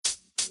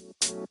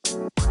A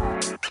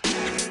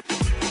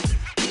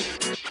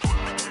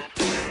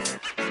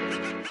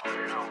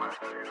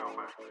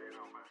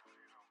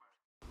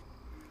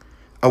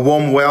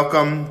warm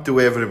welcome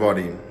to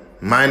everybody.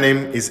 My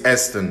name is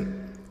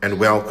Aston and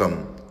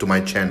welcome to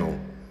my channel.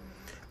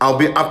 I'll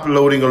be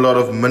uploading a lot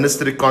of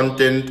ministry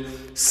content,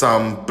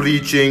 some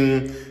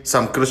preaching,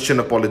 some Christian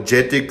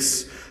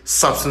apologetics,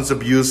 substance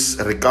abuse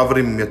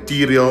recovery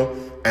material,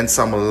 and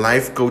some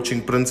life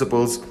coaching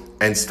principles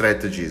and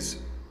strategies.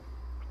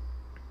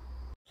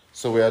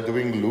 So we are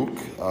doing Luke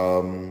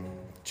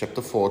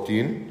chapter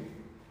 14,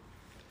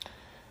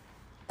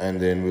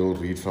 and then we'll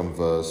read from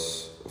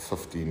verse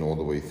 15 all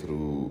the way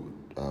through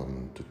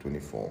to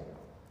 24.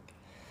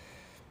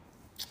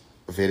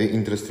 A very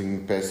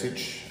interesting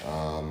passage.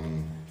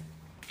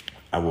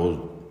 I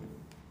will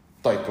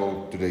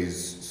title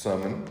today's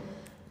sermon,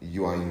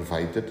 You Are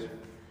Invited,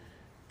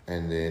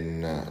 and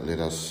then let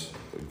us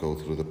go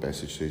through the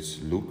passage. So it's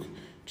Luke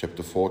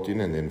chapter 14,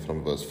 and then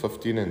from verse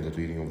 15, and the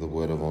reading of the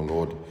word of our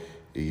Lord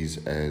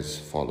is as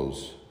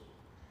follows.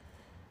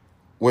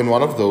 When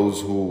one of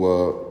those who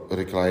were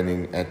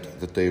reclining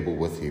at the table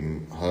with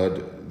him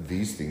heard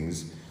these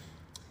things,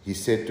 he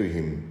said to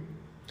him,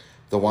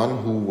 "The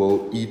one who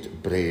will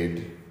eat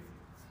bread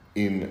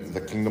in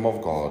the kingdom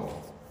of God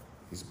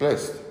is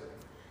blessed."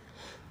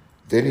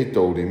 Then he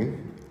told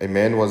him, a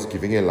man was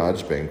giving a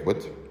large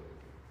banquet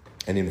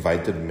and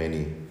invited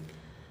many.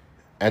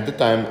 At the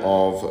time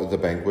of the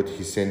banquet,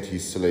 he sent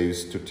his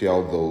slaves to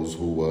tell those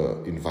who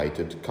were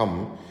invited,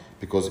 "Come,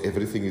 because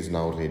everything is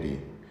now ready."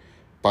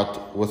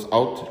 But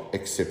without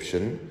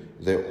exception,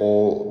 they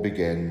all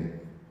began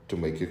to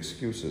make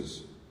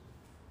excuses.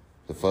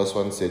 The first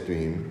one said to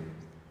him,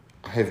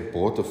 "I have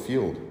bought a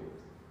field,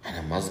 and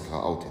I must go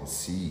out and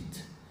see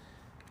it.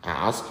 I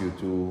ask you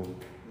to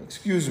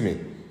excuse me."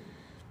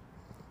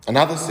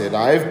 Another said,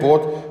 "I have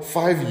bought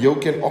 5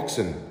 yoke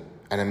oxen,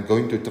 and I'm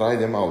going to try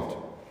them out.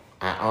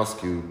 I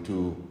ask you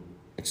to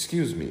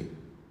excuse me."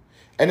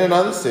 And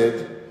another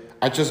said,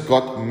 "I just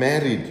got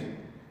married,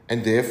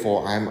 and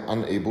therefore I am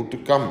unable to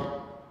come."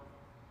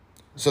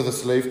 So the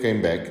slave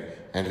came back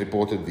and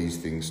reported these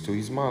things to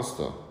his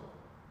master.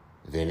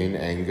 Then in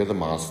anger the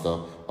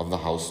master of the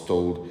house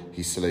told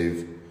his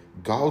slave,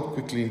 "Go out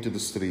quickly into the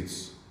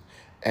streets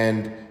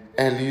and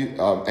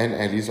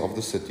alleys of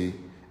the city,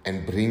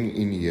 and bring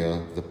in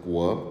here the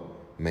poor,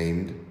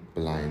 maimed,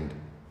 blind,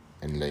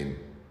 and lame."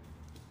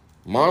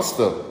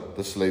 "Master,"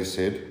 the slave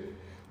said,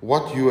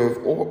 what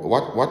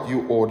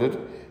you ordered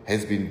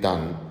has been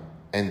done,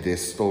 and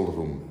there's still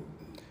room."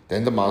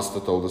 Then the master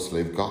told the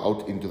slave, "Go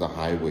out into the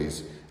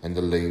highways and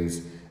the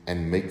lanes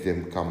and make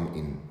them come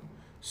in,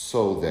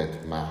 so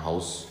that my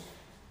house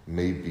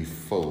may be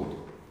filled.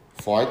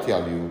 For I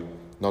tell you,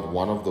 not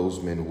one of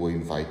those men who were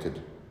invited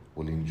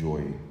will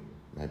enjoy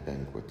my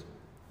banquet."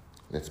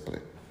 Let's pray.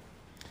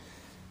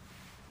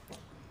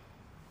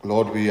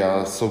 Lord, we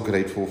are so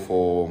grateful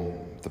for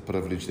the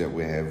privilege that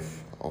we have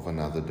of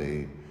another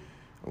day.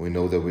 We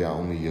know that we are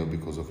only here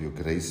because of your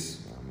grace.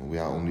 We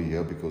are only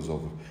here because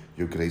of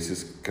your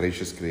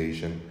gracious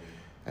creation,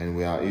 and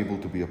we are able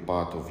to be a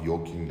part of your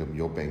kingdom,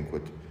 your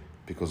banquet,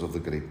 because of the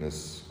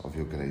greatness of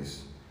your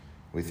grace.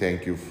 We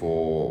thank you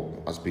for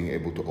us being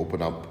able to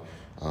open up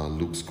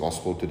Luke's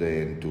gospel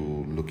today and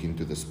to look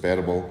into this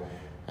parable.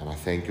 And I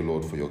thank you,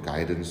 Lord, for your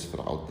guidance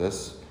throughout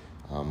this.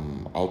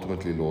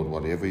 Ultimately, Lord,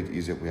 whatever it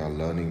is that we are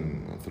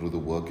learning through the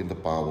work and the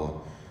power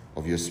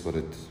of your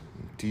Spirit,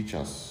 teach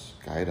us,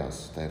 guide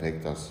us,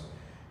 direct us,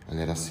 and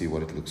let us see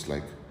what it looks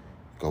like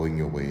going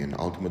your way, and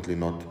ultimately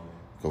not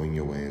going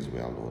your way as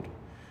well, Lord.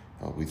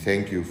 We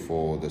thank you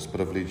for this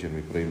privilege, and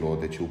we pray,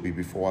 Lord, that you'll be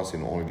before us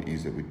in all it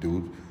is that we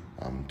do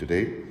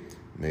today.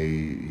 May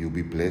you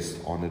be blessed,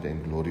 honored,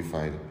 and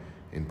glorified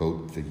in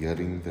both the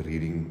hearing, the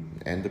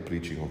reading, and the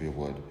preaching of your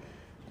word.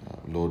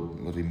 Lord,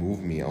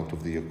 remove me out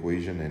of the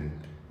equation, and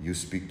you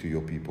speak to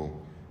your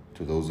people,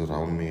 to those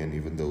around me, and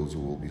even those who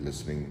will be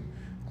listening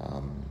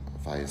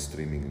via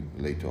streaming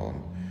later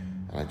on.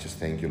 And I just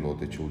thank you, Lord,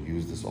 that you'll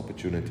use this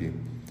opportunity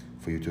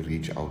for you to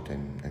reach out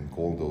and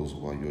call those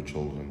who are your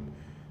children,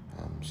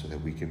 so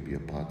that we can be a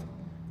part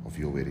of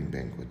your wedding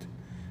banquet,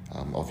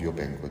 of your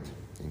banquet.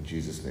 In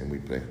Jesus' name we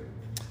pray.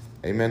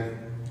 Amen.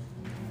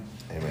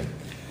 Amen.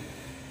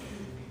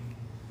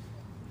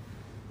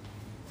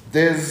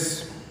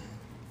 There's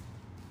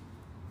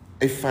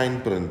a fine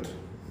print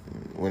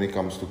when it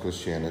comes to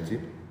Christianity.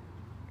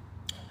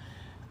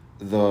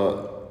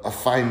 A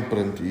fine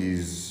print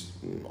is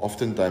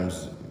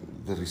oftentimes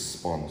the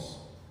response.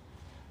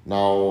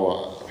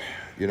 Now,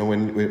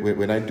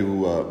 when I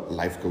do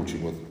life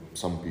coaching with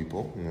some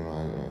people,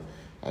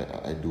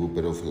 I do a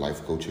bit of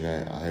life coaching.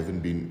 I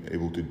haven't been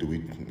able to do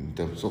it in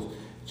terms of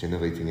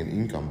generating an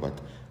income, but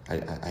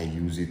I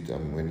use it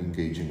when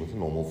engaging with a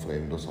normal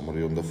friend or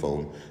somebody on the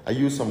phone. I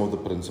use some of the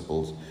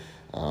principles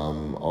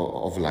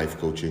of life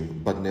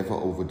coaching, but never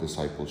over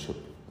discipleship.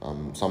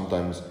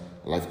 Sometimes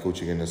life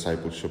coaching and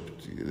discipleship,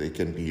 they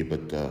can be a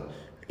bit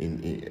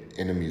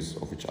enemies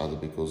of each other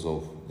because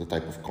of the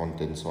type of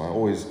content. So I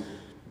always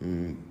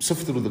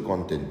sift through the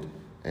content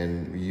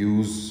and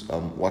use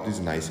what is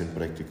nice and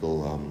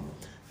practical,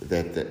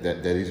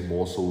 that is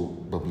more so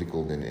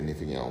biblical than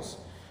anything else.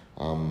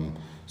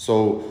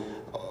 So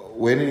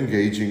when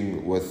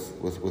engaging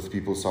with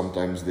people,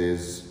 sometimes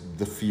there's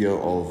the fear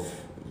of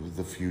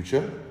the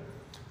future,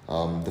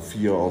 the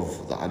fear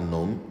of the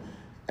unknown.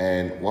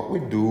 And what we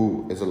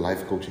do as a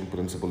life coaching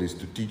principle is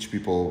to teach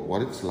people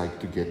what it's like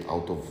to get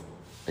out of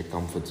a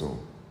comfort zone,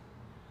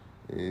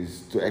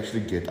 is to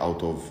actually get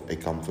out of a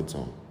comfort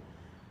zone.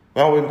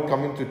 Well, when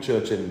coming to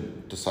church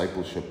and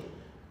discipleship,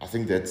 I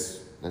think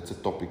that's a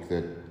topic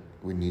that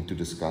we need to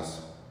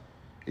discuss,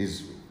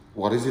 is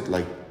what is it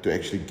like to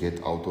actually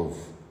get out of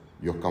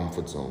your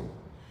comfort zone?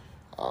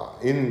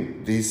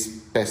 In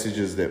these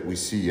passages that we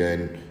see,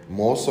 and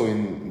more so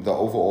in the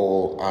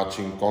overall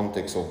arching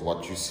context of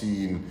what you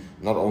see in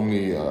not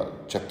only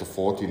chapter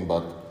 14,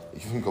 but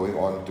even going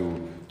on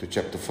to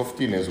chapter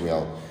 15 as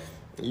well,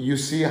 you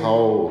see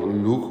how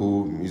Luke,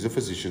 who is a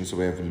physician, so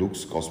we have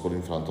Luke's gospel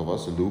in front of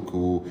us. Luke,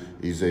 who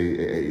is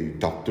a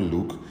Dr.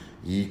 Luke,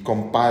 he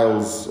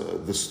compiles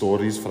the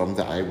stories from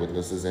the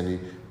eyewitnesses, and he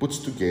puts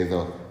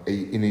together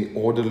in an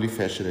orderly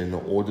fashion, in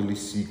an orderly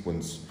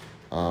sequence,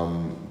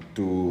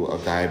 to a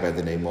guy by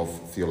the name of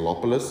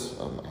Theophilus.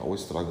 I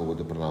always struggle with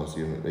the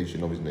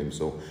pronunciation of his name,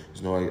 so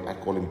I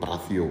call him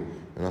Bratheo.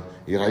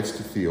 He writes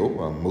to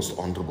Theo, most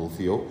honorable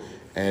Theo,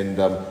 and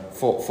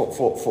for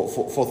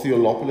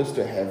Theophilus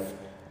to have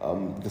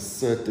the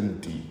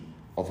certainty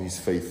of his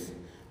faith.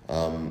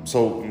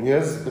 So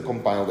here's the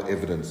compiled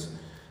evidence.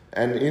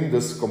 And in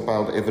this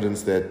compiled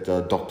evidence that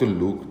Dr.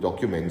 Luke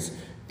documents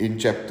in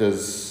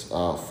chapters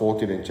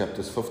 14 and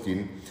chapters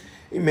 15,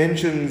 he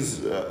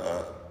mentions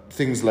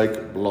things like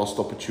lost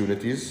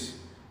opportunities,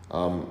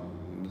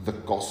 the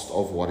cost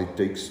of what it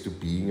takes to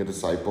being a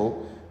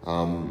disciple.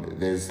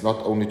 There's not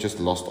only just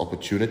lost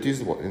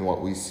opportunities in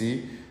what we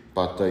see,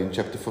 but in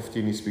chapter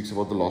 15 he speaks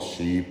about the lost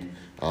sheep,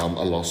 a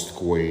lost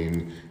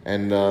coin,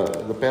 and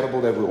the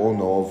parable that we all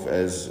know of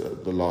as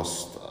the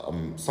lost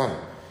son.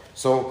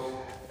 So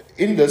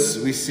in this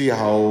we see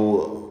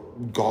how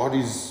God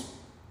is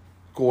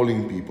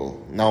calling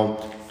people. Now,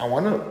 I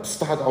want to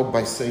start out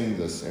by saying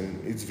this,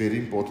 and it's very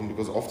important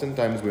because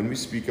oftentimes when we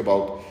speak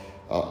about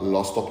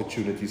lost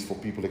opportunities for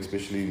people,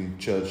 especially in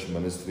church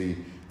ministry,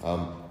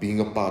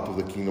 being a part of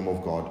the kingdom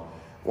of God,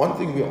 one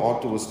thing we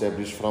ought to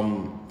establish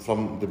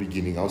from the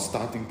beginning, our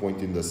starting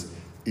point in this,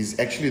 is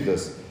actually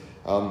this.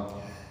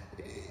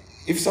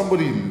 If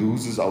somebody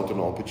loses out on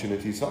an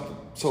opportunity, it's not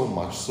so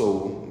much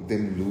so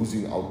them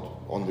losing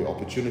out on the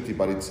opportunity,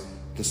 but it's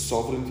the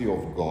sovereignty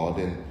of God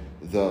and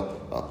the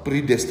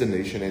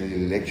predestination and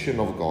election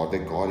of God,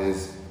 that God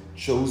has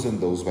chosen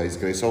those by His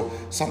grace. So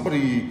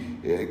somebody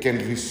can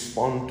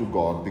respond to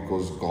God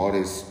because God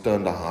has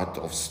turned a heart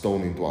of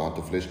stone into a heart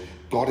of flesh.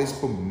 God has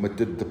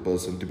permitted the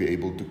person to be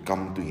able to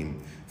come to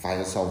Him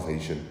via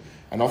salvation.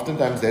 And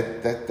oftentimes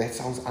that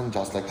sounds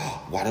unjust, like,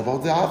 oh, what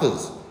about the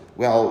others?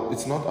 Well,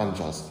 it's not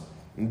unjust.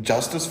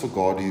 Justice for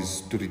God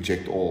is to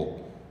reject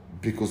all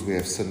because we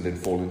have sinned and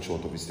fallen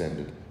short of His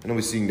standard.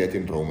 We're seeing that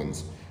in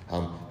Romans.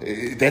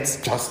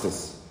 That's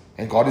justice.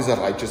 And God is a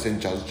righteous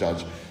and just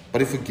judge. But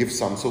He forgives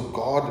some. So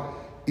God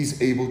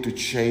is able to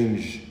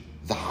change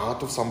the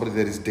heart of somebody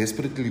that is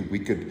desperately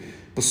wicked,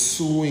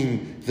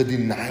 pursuing the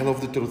denial of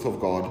the truth of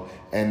God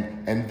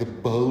and the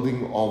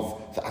building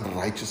of the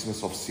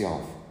unrighteousness of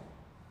self.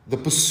 The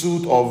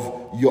pursuit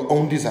of your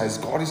own desires.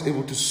 God is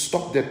able to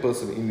stop that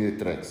person in their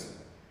tracks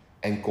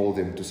and call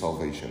them to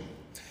salvation.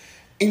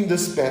 In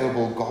this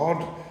parable,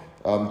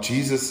 God,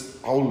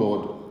 Jesus, our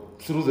Lord,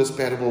 through this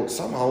parable,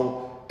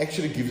 somehow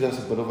actually gives us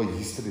a bit of a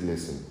history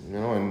lesson,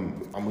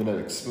 and I'm going to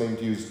explain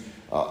to you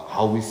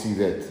how we see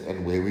that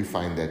and where we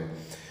find that.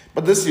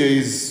 But this here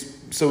is,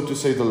 so to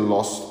say, the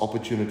lost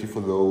opportunity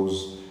for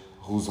those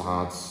whose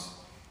hearts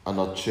are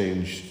not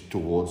changed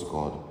towards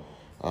God.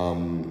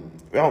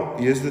 Well,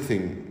 here's the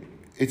thing.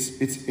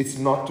 It's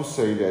not to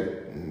say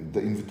that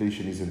the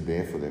invitation isn't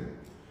there for them.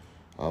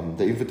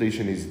 The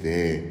invitation is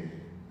there,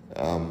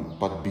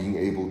 but being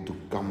able to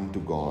come to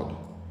God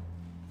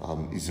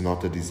is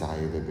not a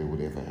desire that they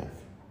would ever have.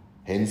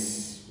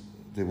 Hence,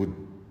 they would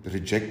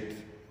reject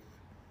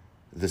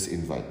this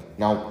invite.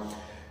 Now,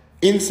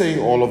 in saying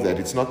all of that,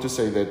 it's not to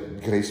say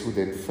that grace would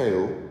then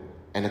fail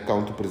and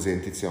account to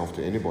present itself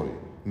to anybody.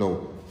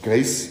 No,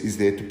 grace is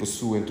there to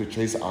pursue and to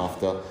chase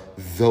after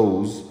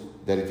those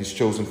that it is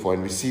chosen for.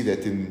 And we see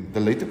that in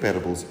the later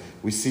parables.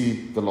 We see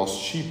the lost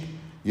sheep.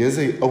 Here's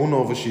an owner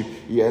of a sheep.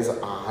 He has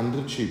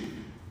 100 sheep.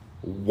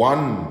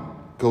 One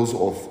goes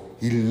off.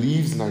 He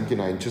leaves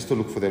 99 just to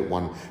look for that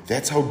one.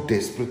 That's how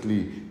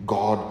desperately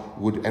God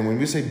would. And when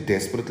we say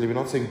desperately, we're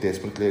not saying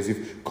desperately as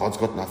if God's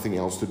got nothing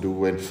else to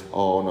do. And,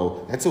 oh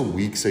no, that's a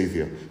weak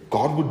savior.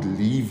 God would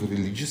leave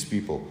religious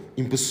people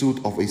in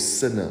pursuit of a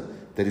sinner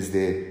that is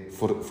there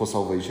for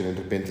salvation and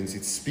repentance.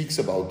 It speaks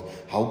about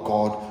how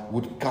God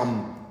would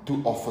come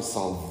to offer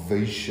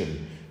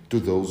salvation to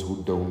those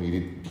who don't need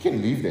it. You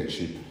can leave that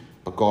sheep,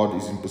 but God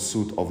is in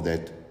pursuit of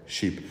that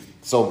sheep.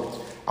 So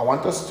I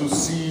want us to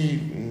see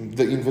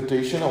the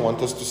invitation, I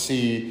want us to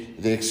see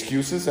the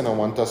excuses, and I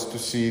want us to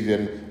see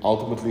then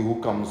ultimately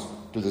who comes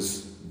to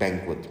this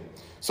banquet.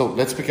 So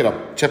let's pick it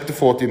up. Chapter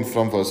 14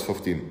 from verse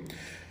 15.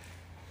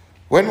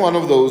 When one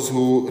of those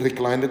who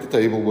reclined at the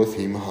table with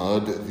him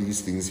heard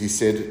these things, he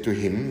said to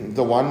him,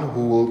 "The one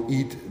who will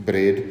eat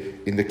bread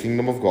in the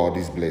kingdom of God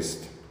is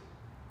blessed."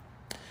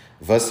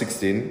 Verse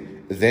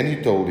 16, then he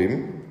told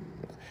him,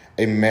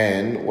 a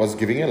man was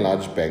giving a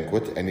large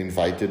banquet and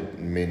invited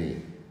many.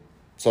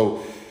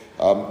 So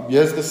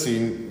here's the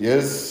scene.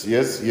 Here's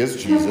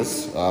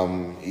Jesus.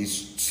 He's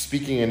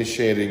speaking and he's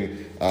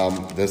sharing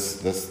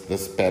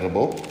this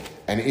parable.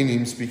 And in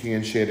him speaking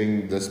and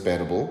sharing this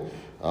parable,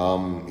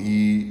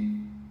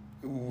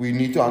 we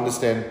need to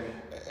understand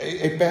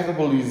a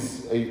parable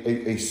is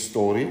a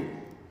story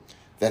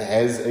that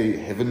has a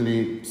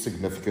heavenly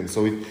significance.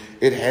 So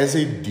it has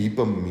a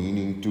deeper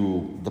meaning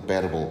to the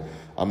parable.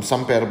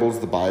 Some parables,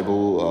 the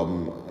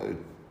Bible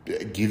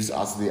gives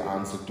us the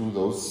answer to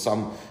those.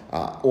 Some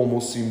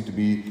almost seem to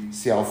be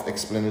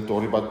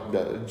self-explanatory,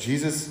 but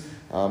Jesus,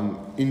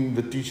 in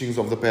the teachings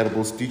of the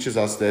parables, teaches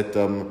us that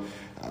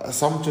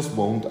some just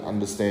won't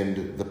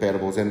understand the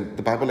parables. And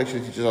the Bible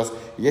actually teaches us,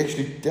 he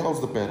actually tells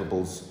the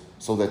parables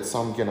so that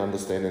some can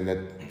understand and that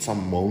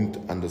some won't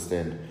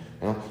understand.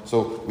 You know?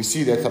 So we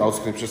see that throughout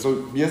Scripture.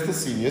 So here's the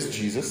scene. Here's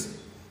Jesus.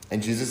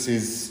 And Jesus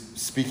is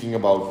speaking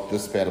about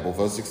this parable.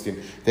 Verse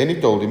 16. Then he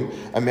told him,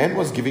 a man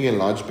was giving a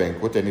large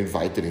banquet and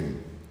invited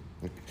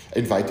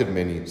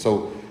many.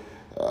 So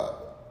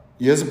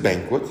here's a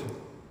banquet.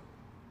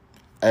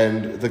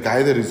 And the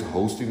guy that is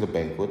hosting the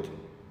banquet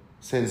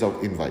sends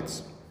out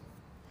invites.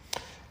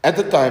 At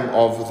the time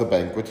of the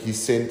banquet, he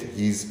sent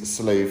his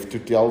slave to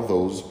tell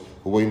those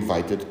who were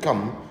invited,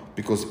 come,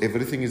 because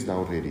everything is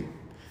now ready.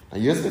 Now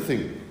here's the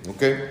thing,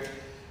 okay?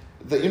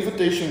 The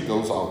invitation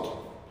goes out.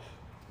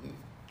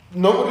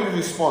 Nobody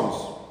responds.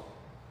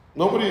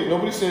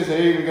 Nobody says,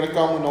 hey, we're going to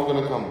come, we're not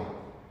going to come.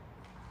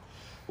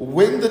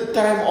 When the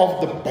time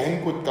of the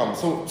banquet comes,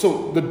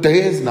 so the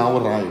day has now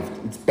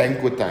arrived. It's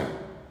banquet time.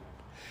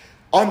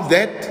 On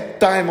that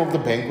time of the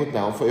banquet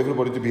now, for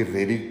everybody to be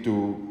ready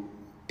to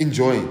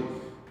enjoy,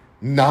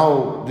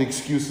 now the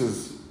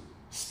excuses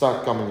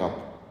start coming up.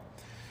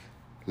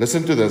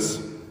 Listen to this.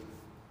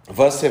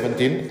 Verse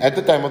 17, at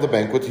the time of the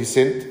banquet, he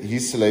sent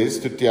his slaves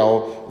to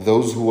tell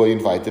those who were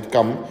invited,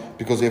 come,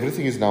 because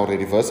everything is now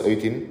ready. Verse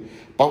 18,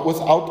 but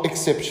without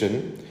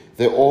exception,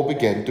 they all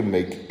began to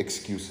make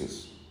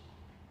excuses.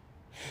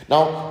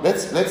 Now,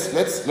 let's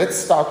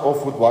start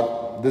off with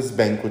what this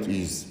banquet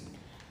is.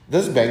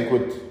 This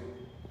banquet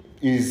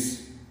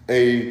is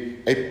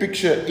a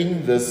picture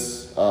in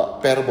this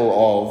parable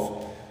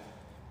of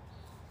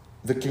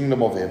the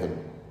kingdom of heaven.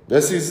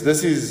 This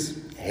is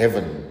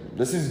heaven.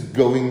 This is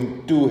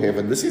going to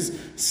heaven. This is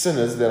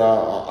sinners that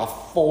are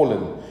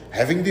fallen,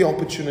 having the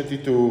opportunity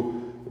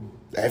to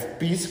have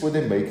peace with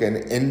their Maker and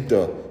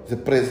enter the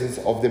presence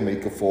of their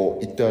Maker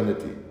for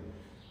eternity.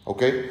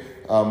 Okay?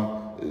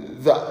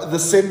 The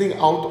sending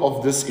out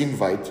of this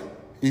invite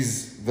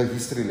is the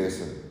history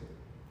lesson.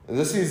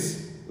 This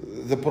is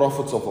the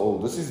prophets of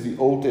old. This is the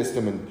Old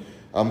Testament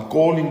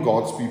calling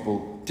God's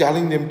people,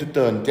 telling them to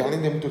turn,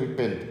 telling them to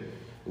repent.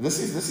 This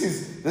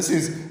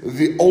is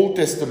the Old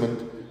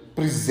Testament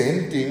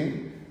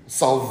presenting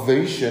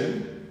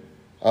salvation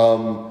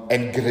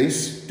and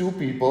grace to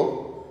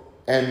people,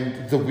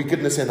 and the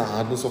wickedness and the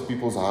hardness of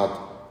people's heart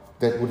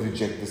that would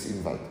reject this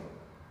invite.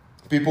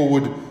 People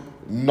would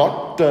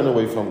not turn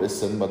away from their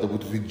sin, but they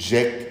would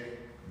reject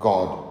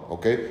God.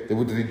 Okay, they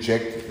would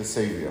reject the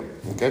Savior.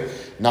 Okay,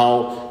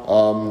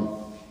 now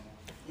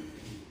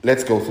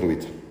let's go through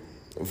it.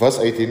 Verse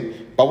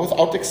 18. But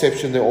without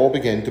exception, they all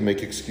began to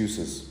make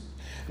excuses.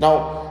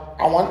 Now,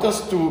 I want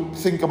us to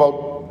think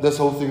about this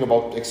whole thing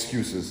about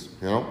excuses,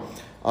 you know.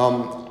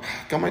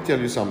 Can I tell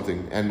you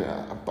something? And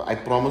I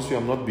promise you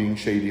I'm not being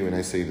shady when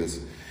I say this.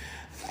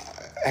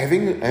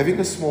 Having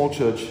a small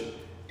church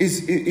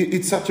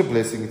it's such a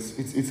blessing.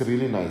 It's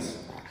really nice.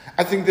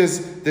 I think there's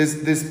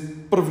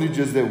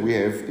privileges that we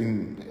have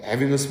in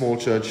having a small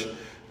church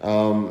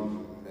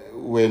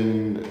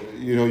when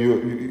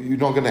you're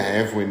not going to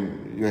have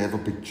when you have a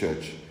big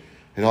church.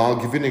 You know, I'll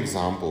give you an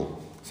example.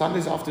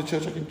 Sundays after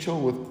church, I can chill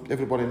with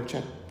everybody and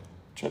chat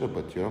a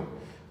bit, you know.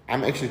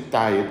 I'm actually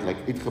tired,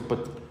 like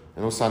uitgeput.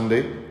 You know,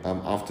 Sunday,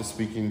 after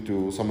speaking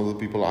to some of the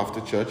people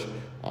after church,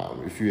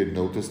 if you had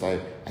noticed, I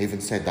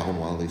even sat down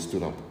while they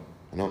stood up,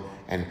 you know.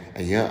 And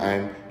here I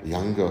am,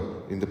 younger,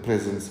 in the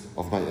presence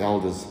of my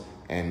elders,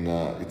 and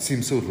it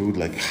seems so rude,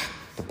 like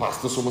the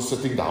pastor's almost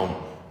sitting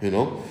down, you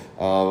know.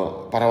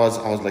 But I was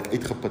like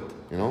uitgeput,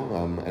 you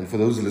know. And for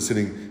those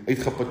listening,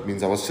 uitgeput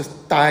means I was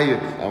just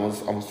tired. I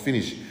was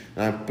finished.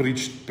 And I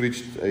preached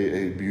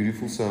a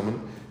beautiful sermon.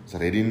 It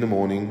was ready in the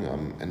morning,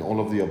 and all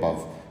of the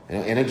above. You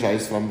know,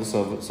 energized from the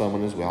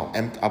sermon as well,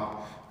 amped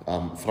up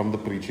from the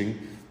preaching,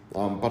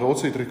 but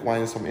also it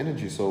requires some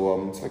energy.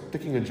 So it's like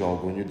taking a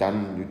jog. When you're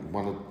done, you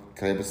want to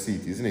grab a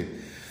seat, isn't it?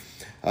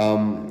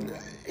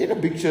 In a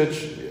big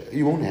church,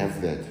 you won't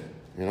have that.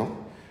 You know,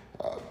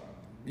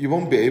 you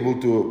won't be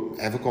able to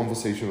have a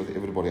conversation with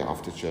everybody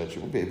after church.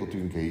 You won't be able to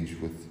engage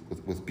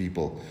with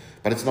people.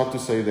 But it's not to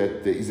say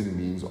that there isn't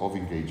means of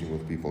engaging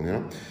with people, you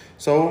know.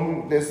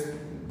 So there's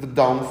the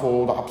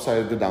downfall, the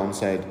upside, the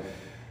downside.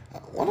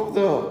 One of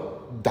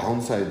the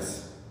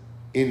downsides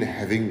in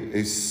having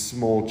a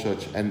small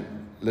church, and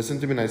listen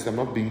to me nicely, I'm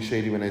not being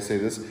shady when I say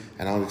this,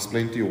 and I'll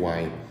explain to you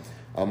why.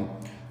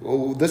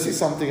 This is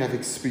something I've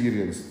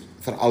experienced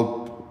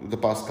throughout the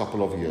past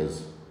couple of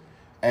years.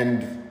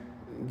 And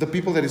the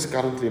people that is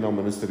currently in our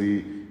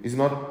ministry is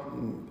not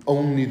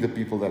only the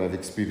people that I've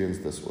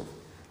experienced this with.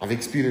 I've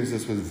experienced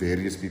this with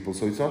various people.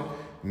 So it's not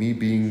me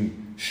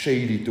being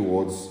shady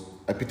towards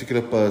a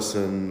particular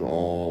person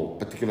or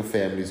particular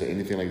families or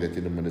anything like that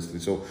in the ministry.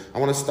 So I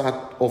want to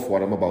start off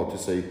what I'm about to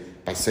say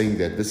by saying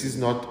that this is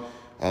not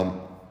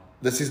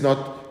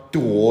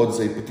towards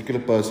a particular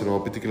person or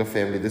a particular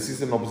family. This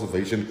is an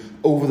observation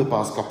over the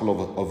past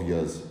couple of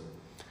years.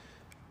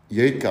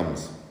 Here it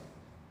comes.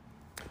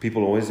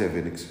 People always have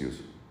an excuse.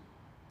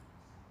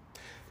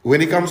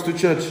 When it comes to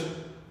church,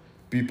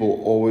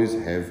 people always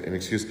have an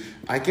excuse.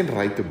 I can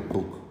write a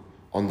book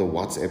on the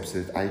WhatsApps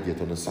that I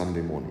get on a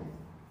Sunday morning.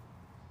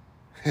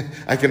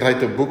 I can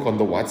write a book on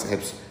the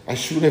WhatsApps I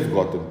should have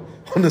gotten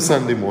on a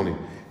Sunday morning.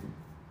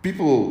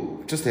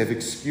 People just have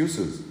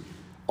excuses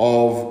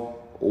of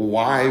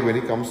why, when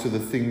it comes to the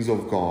things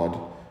of God,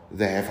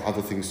 they have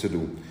other things to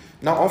do.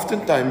 Now,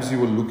 oftentimes you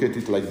will look at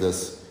it like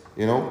this,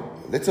 you know,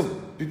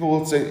 people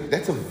will say,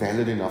 that's a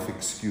valid enough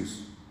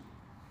excuse.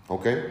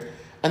 Okay?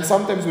 And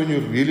sometimes when you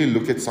really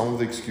look at some of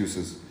the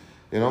excuses,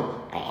 you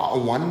know, I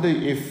wonder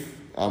if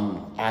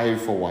I,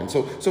 for one,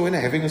 so when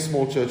I'm having a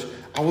small church,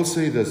 I will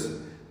say this,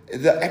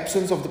 the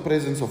absence of the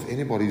presence of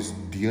anybody is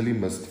dearly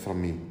missed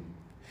from me.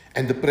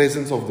 And the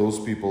presence of those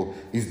people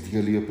is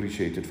dearly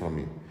appreciated from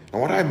me. Now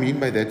what I mean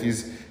by that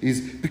is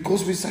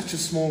because we're such a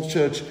small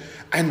church,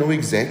 I know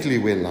exactly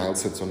where Lyle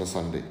sits on a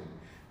Sunday.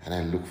 And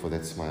I look for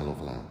that smile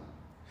of Lyle.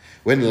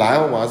 When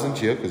Lyle wasn't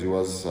here, because he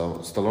was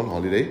still on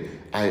holiday,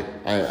 I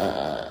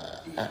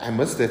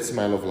missed that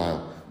smile of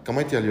Lyle. Come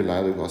I tell you,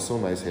 Lyle, it was so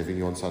nice having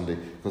you on Sunday.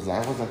 Because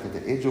Lyle was like at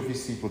the edge of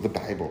his seat with the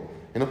Bible.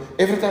 You know,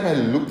 every time I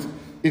looked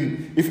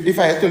in, if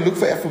I had to look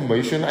for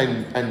affirmation,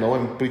 I know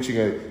I'm preaching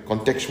a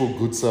contextual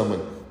good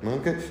sermon.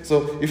 Okay?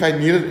 So if I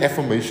needed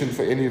affirmation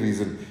for any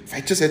reason, if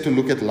I just had to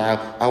look at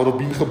Lyle, I would have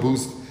been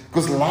geboost.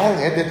 Because Lyle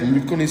had that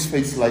look on his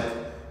face like,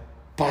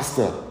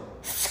 Pastor,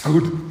 it's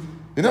good.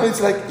 You know,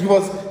 it's like he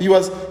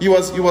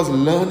was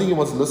learning, he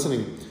was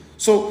listening.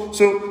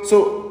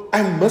 So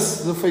I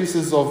miss the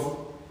faces of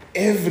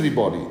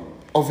everybody,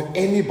 of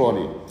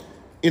anybody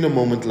in a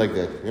moment like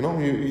that. You know,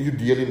 you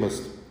dearly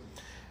missed.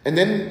 And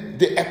then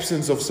the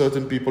absence of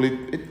certain people,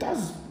 it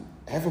does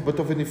have a bit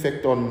of an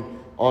effect on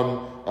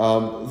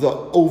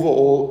the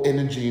overall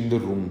energy in the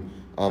room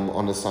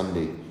on a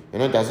Sunday. You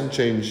know, it doesn't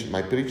change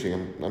my preaching.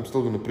 I'm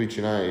still going to preach.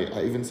 You know,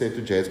 I even said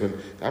to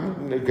Jasmine,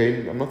 I'm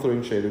not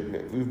throwing shade.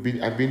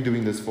 I've been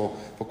doing this for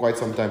quite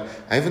some time.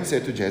 I even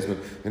said to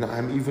Jasmine, you know,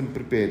 I'm even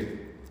prepared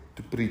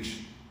to preach,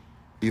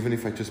 even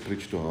if I just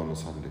preach to her on a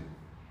Sunday.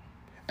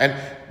 And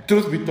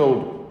truth be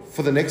told,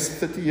 for the next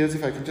 30 years,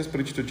 if I can just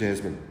preach to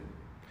Jasmine,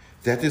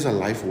 that is a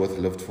life worth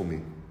lived for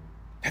me.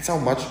 That's how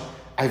much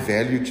I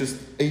value just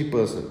a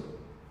person.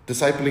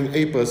 Discipling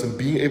a person,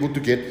 being able to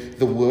get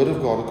the word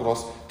of God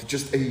across to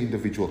just a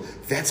individual.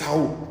 That's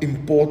how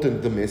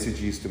important the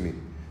message is to me.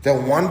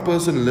 That one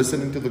person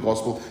listening to the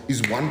gospel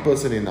is one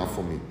person enough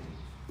for me.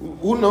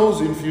 Who knows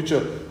in future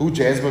who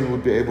Jasmine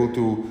would be able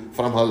to,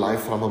 from her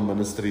life, from her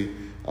ministry,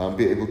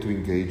 be able to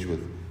engage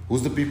with.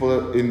 Who's the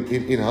people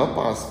in her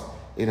past,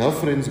 in her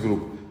friends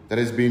group, that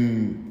has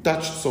been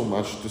touched so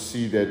much to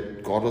see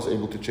that God was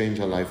able to change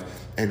her life,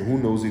 and who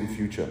knows in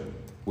future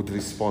would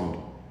respond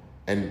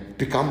and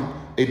become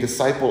a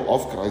disciple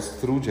of Christ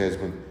through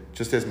Jasmine,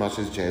 just as much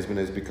as Jasmine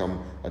has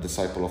become a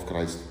disciple of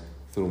Christ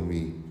through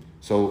me.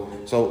 So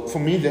for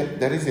me,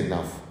 that is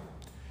enough.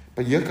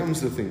 But here comes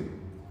the thing.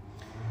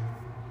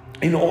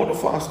 In order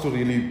for us to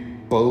really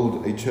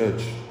build a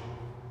church,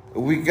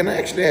 we're going to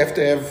actually have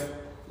to have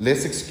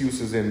less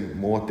excuses and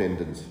more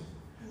attendance.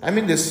 I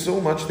mean, there's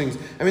so much things.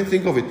 I mean,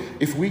 think of it.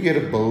 If we get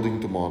a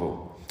building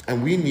tomorrow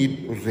and we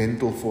need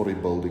rental for a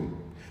building,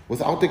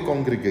 without a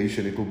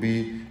congregation, it will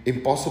be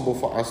impossible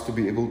for us to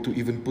be able to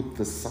even put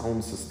the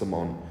sound system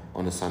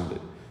on a Sunday.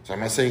 So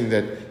am I saying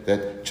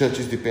that church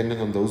is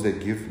dependent on those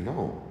that give?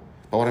 No.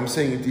 But what I'm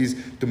saying it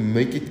is to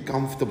make it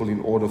comfortable in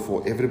order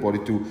for everybody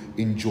to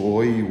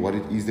enjoy what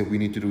it is that we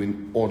need to do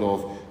in order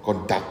of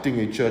conducting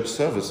a church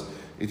service.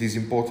 It is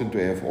important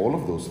to have all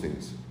of those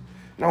things.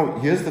 Now,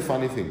 here's the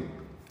funny thing.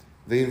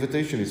 The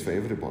invitation is for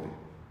everybody.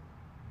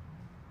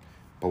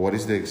 But what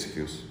is the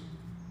excuse?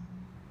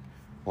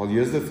 Well,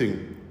 here's the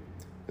thing.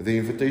 The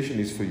invitation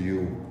is for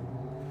you.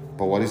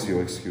 But what is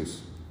your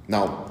excuse?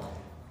 Now,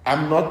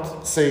 I'm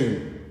not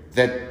saying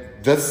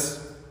that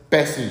this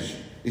passage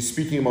is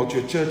speaking about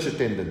your church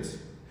attendance.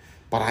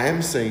 But I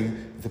am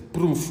saying the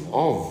proof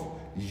of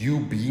you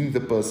being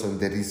the person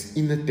that is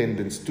in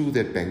attendance to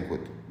that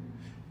banquet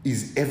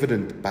is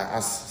evident by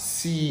us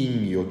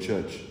seeing your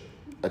church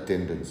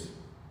attendance.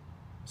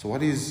 So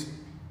what is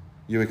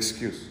your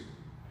excuse?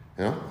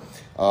 You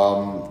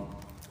know?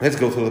 Let's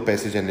go through the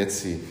passage and let's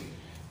see.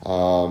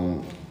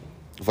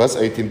 Verse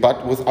 18,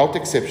 but without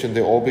exception, they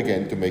all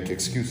began to make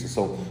excuses.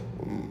 So,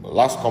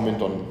 last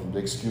comment on the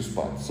excuse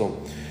part. So,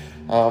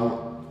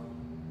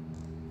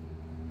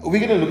 we're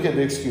going to look at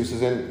the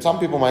excuses, and some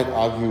people might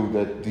argue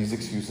that these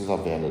excuses are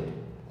valid.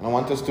 And I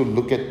want us to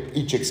look at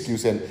each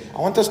excuse, and I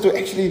want us to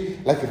actually,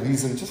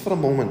 reason just for a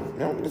moment.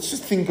 Let's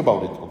just think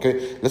about it,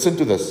 okay? Listen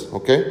to this,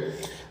 okay?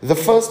 The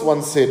first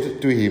one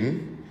said to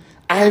him,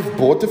 I have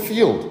bought a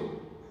field.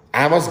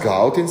 I must go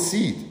out and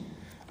see it.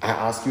 I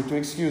ask you to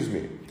excuse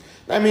me.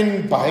 I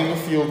mean, buying a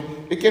field,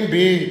 it can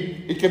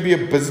be a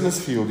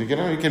business field. It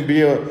can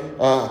be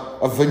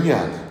a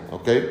vineyard,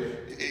 okay?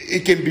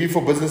 It can be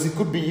for business. It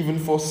could be even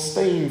for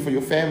staying for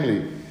your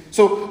family.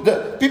 So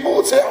the people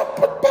would say, oh,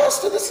 but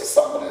Pastor, this is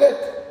somebody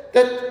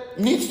that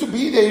needs to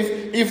be there.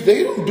 If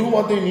they don't do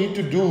what they need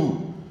to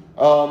do,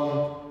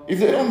 if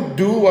they don't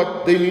do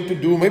what they need to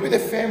do, maybe their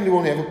family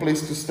won't have a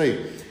place to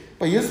stay.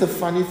 But here's the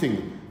funny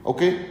thing,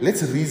 okay?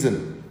 Let's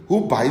reason.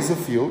 Who buys a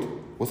field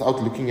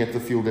without looking at the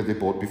field that they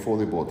bought before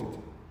they bought it?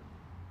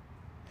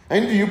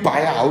 And do you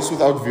buy a house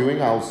without viewing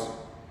a house?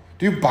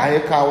 Do you buy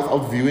a car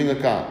without viewing a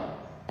car?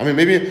 I mean,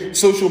 maybe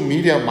social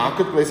media,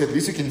 marketplace, at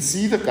least you can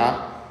see the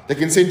car. They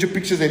can send you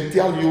pictures and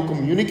tell you,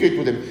 communicate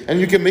with them,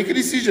 and you can make a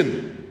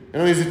decision.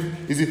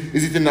 Is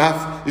it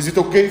enough? Is it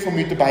okay for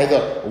me to buy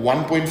the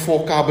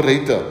 1.4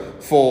 carburetor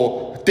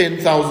for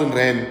 10,000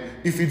 rand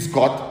if it's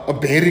got a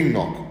bearing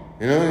knock?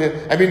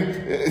 I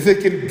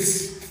mean,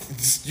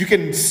 you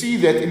can see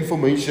that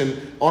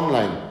information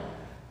online.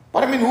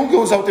 But I mean, who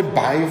goes out and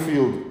buy a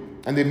field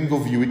and they didn't go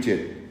view it yet?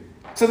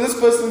 So this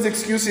person's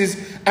excuse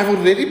is, I've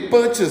already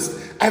purchased,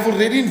 I've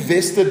already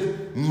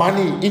invested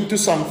money into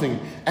something,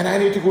 and I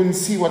need to go and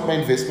see what my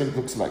investment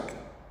looks like.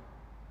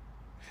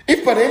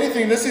 If but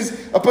anything, this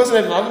is a person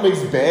that rather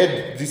makes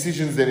bad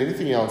decisions than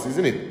anything else,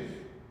 isn't it?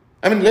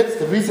 I mean, let's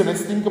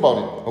think about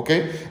it,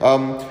 okay?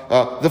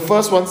 The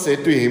first one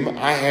said to him,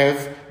 I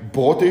have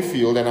bought a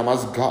field and I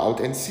must go out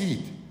and see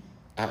it.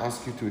 I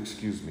ask you to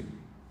excuse me.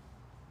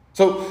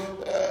 So,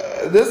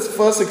 this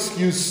first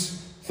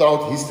excuse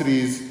throughout history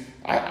is,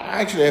 I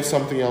actually have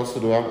something else to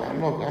do. I'm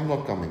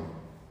not coming.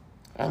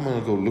 I'm going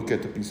to go look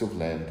at a piece of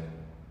land.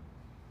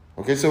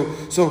 Okay,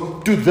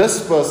 so to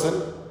this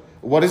person,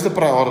 what is the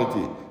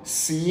priority?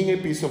 Seeing a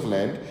piece of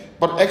land.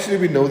 But actually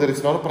we know that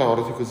it's not a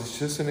priority because it's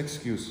just an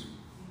excuse.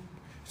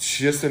 It's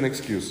just an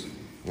excuse.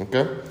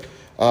 Okay?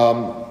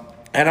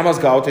 And I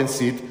must go out and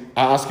see it.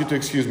 I ask you to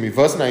excuse me.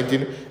 Verse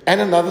 19,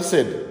 and another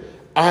said,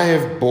 I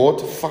have bought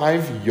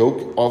 5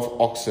 yoke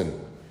of oxen,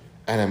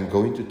 and I'm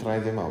going to try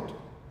them out.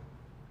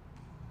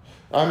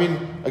 I mean,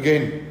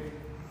 again,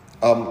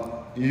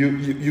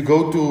 you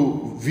go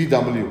to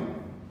VW,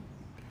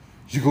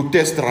 you go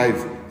test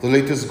drive the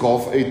latest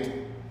Golf 8.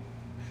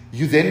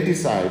 You then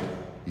decide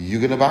you're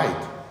going to buy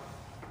it.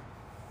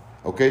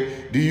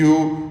 Okay? Do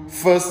you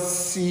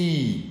first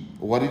see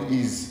what it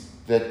is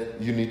that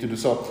you need to do?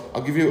 So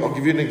I'll give you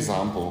an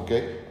example,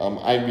 okay?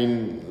 I've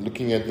been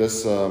looking at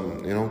this,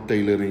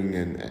 tailoring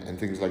and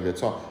things like that.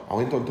 So I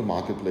went onto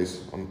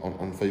Marketplace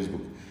on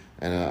Facebook,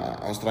 and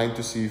I was trying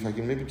to see if I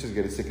can maybe just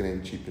get a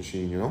second-hand cheap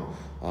machine,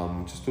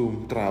 just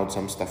to try out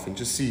some stuff and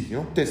just see,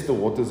 test the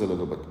waters a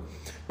little bit.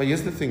 But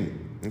here's the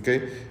thing,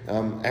 okay?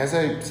 As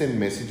I send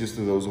messages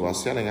to those who are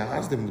selling, I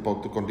ask them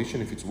about the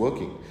condition, if it's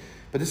working.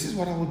 But this is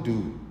what I will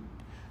do.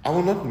 I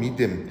will not meet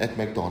them at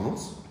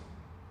McDonald's.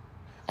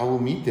 I will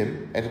meet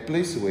them at a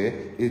place where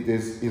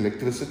there's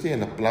electricity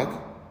and a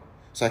plug.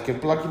 So I can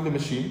plug in the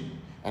machine,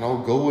 and I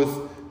will go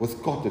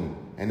with cotton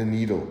and a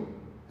needle.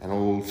 And I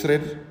will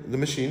thread the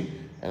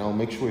machine, and I'll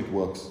make sure it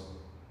works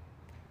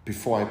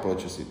before I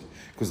purchase it.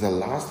 Because the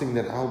last thing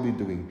that I'll be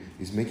doing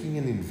is making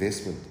an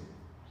investment,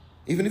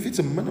 even if it's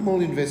a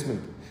minimal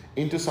investment,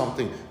 into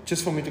something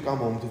just for me to come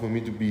home, for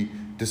me to be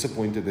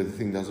disappointed that the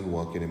thing doesn't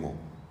work anymore.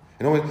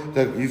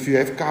 If you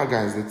have car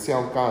guys that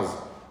sell cars,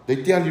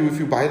 they tell you if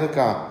you buy the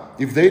car,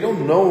 if they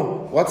don't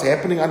know what's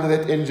happening under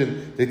that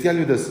engine, they tell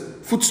you this,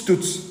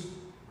 voetstoots.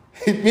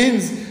 It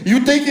means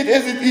you take it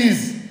as it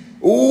is.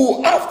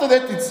 Oh, after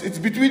that, it's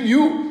between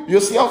you,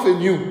 yourself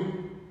and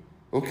you.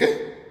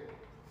 Okay?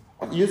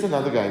 But here's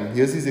another guy, and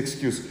here's his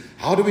excuse.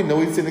 How do we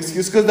know it's an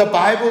excuse? Because the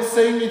Bible is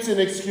saying it's an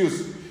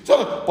excuse.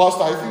 So,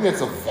 Pastor, I think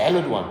that's a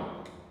valid one.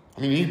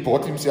 I mean, he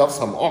bought himself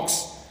some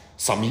ox,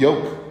 some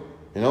yoke.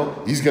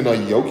 He's going to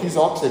yoke his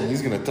ox and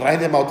he's going to try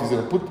them out. He's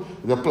going to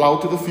put the plow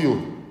to the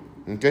field.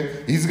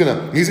 Okay? He's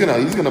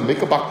gonna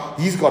make a buck.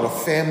 He's got a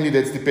family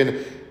that's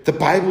dependent. The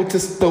Bible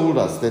just told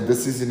us that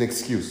this is an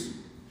excuse.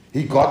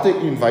 He got the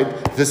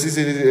invite. This is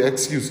an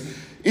excuse.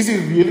 Is he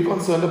really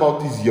concerned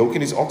about his yoke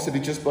and his ox that he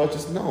just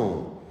purchased?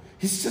 No.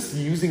 He's just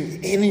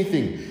using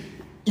anything.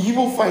 He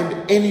will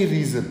find any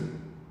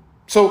reason.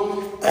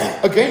 So,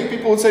 again,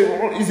 people will say,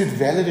 well, is it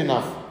valid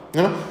enough?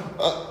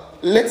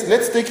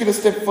 Let's take it a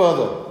step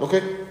further.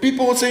 Okay?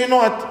 People will say, you know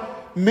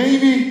what?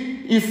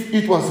 Maybe if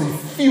it was a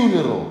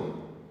funeral,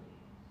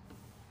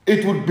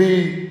 it would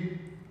be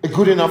A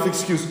good enough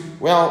excuse.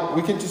 Well,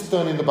 we can just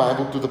turn in the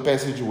Bible to the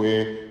passage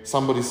where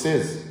somebody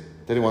says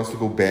that he wants to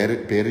go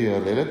bury a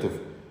relative.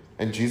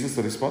 And Jesus'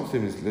 response to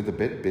him is, let the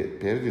bed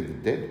bury the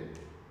dead.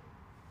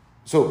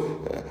 So,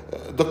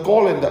 the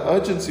call and the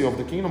urgency of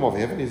the kingdom of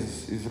heaven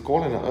is a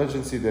call and an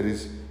urgency that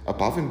is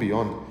above and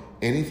beyond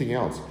anything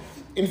else.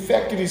 In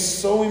fact, it is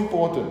so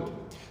important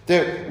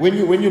that when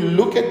you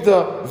look at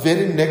the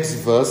very next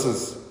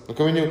verses,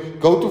 okay, when you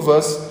go to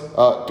verse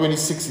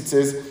 26, it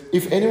says,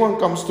 if anyone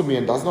comes to me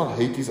and does not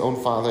hate his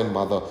own father and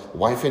mother,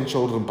 wife and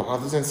children,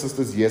 brothers and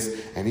sisters, yes,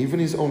 and even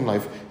his own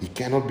life, he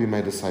cannot be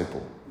my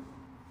disciple.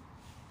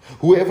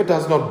 Whoever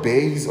does not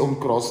bear his own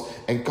cross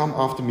and come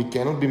after me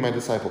cannot be my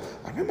disciple.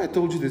 I remember I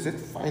told you there's that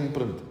fine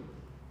print.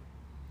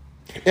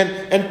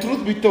 And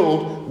truth be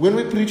told, when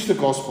we preach the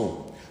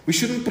gospel, we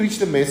shouldn't preach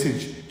the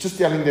message just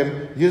telling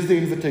them, here's the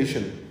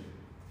invitation.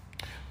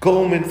 Go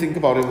home and think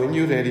about it. When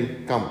you're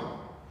ready, come.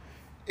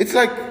 It's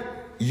like,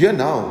 here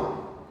now.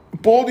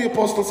 Paul the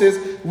Apostle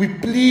says, we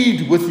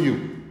plead with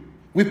you.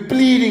 We're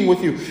pleading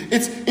with you.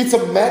 It's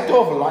a matter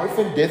of life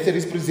and death that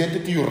is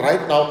presented to you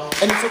right now.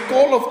 And it's a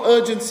call of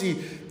urgency.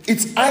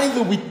 It's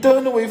either we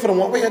turn away from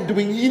what we are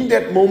doing in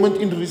that moment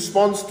in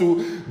response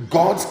to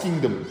God's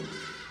kingdom.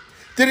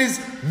 There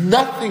is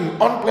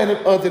nothing on planet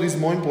Earth that is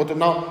more important.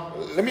 Now,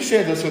 let me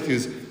share this with you.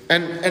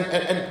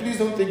 And please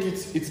don't think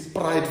it's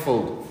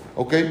prideful.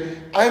 Okay?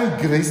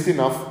 I'm graced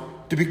enough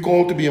to be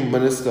called to be a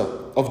minister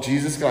of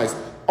Jesus Christ.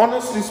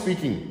 Honestly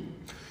speaking,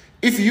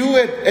 if you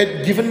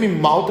had given me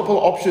multiple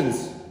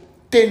options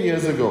 10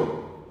 years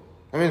ago,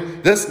 I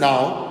mean, this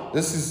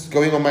is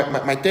going on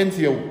my 10th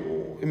year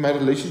in my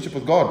relationship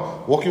with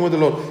God, walking with the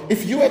Lord.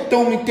 If you had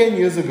told me 10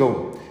 years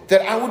ago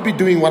that I would be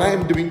doing what I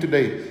am doing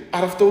today,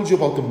 I'd have told you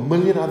about a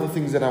million other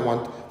things that I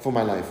want for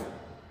my life.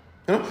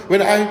 You know,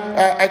 when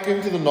I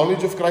came to the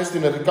knowledge of Christ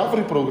in a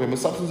recovery program, a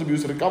substance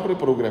abuse recovery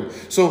program.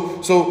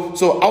 So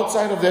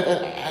outside of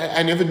that,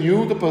 I never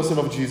knew the person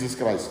of Jesus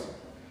Christ.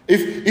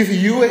 If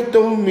you had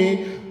told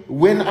me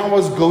when I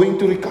was going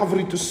to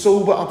recovery to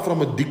sober up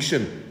from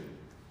addiction,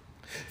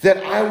 that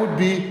I would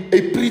be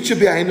a preacher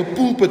behind a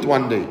pulpit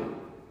one day.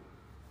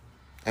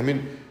 I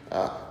mean,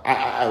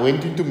 I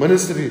went into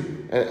ministry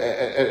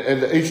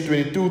at the age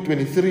 22,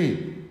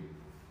 23.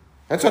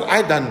 That's what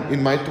I done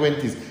in my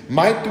 20s.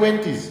 My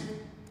 20s,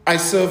 I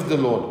served the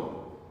Lord.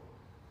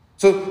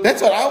 So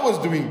that's what I was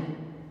doing.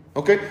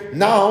 Okay?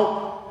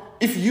 Now,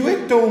 if you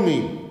had told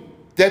me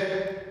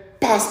that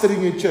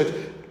pastoring a church,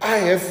 I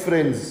have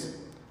friends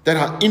that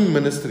are in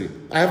ministry.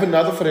 I have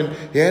another friend,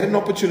 he had an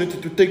opportunity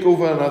to take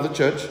over another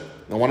church.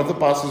 Now, one of the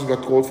pastors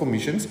got called for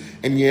missions,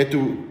 and he had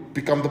to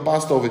become the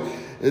pastor of it.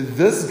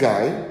 This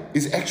guy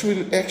is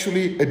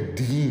actually a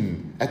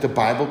dean at a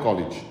Bible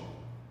college.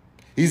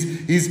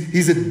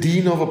 He's a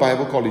dean of a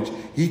Bible college.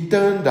 He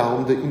turned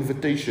down the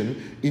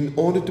invitation in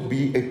order to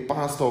be a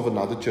pastor of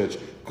another church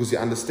because he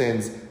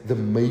understands the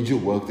major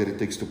work that it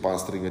takes to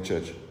pastoring a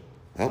church.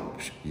 Well,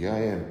 here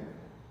I am,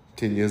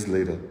 10 years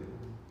later.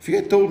 If you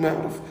had told me, I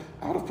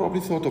would have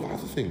probably thought of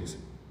other things.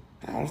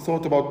 I would have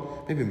thought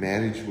about maybe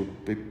marriage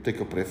would take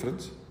a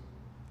preference.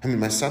 I mean,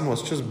 my son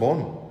was just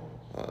born.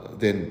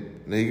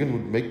 Then Megan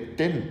would make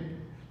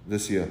 10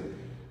 this year.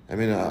 I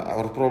mean, I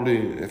would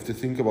probably have to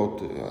think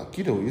about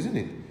kiddo, isn't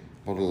it?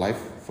 About a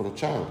life for a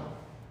child.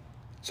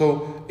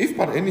 So, if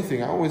but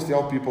anything, I always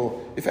tell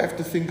people, if I have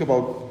to think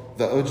about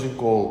the urgent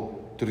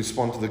call to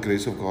respond to the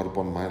grace of God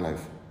upon my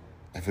life,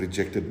 I've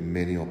rejected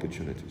many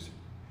opportunities.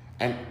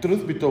 And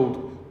truth be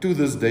told, to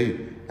this day,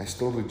 I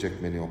still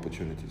reject many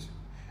opportunities.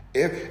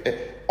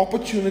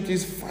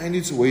 Opportunities find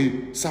its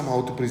way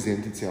somehow to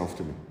present itself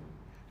to me.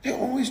 They're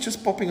always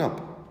just popping up.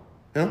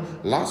 You know,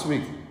 last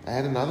week I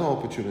had another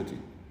opportunity,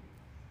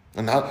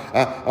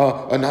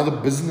 another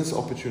business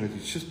opportunity.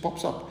 It just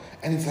pops up,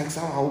 and it's like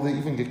somehow they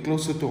even get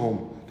closer to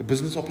home. The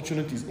business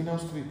opportunities in our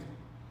street.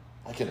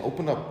 I can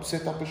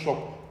set up a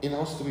shop in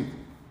our street.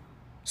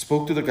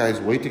 Spoke to the guys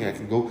waiting. I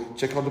can go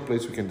check out the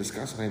place. We can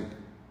discuss rent.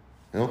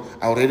 You know,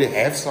 I already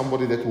have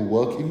somebody that will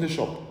work in the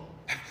shop.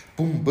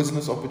 Boom,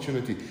 business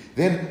opportunity.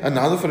 Then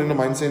another friend of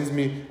mine sends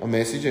me a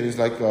message and he's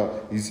like,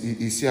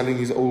 he's selling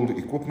his old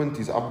equipment,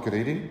 he's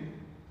upgrading.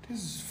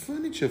 There's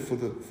furniture for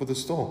the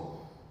store.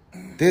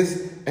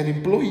 There's an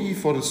employee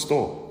for the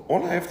store.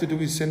 All I have to do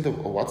is send a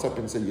WhatsApp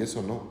and say yes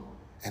or no.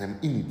 And I'm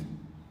in it.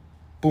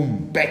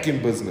 Boom, back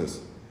in business.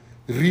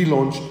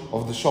 Relaunch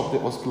of the shop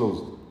that was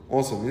closed.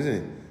 Awesome, isn't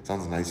it?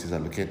 Sounds nice as I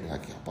look at it,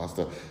 like, yeah,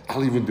 Pastor,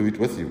 I'll even do it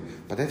with you.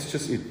 But that's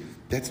just it.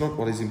 That's not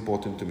what is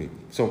important to me.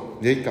 So,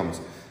 there it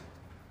comes.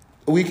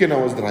 A weekend I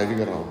was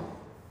driving around.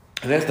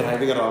 And as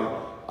driving around,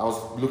 I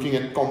was looking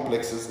at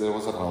complexes that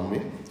was around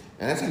me.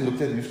 And as I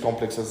looked at these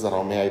complexes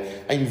around me,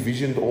 I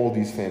envisioned all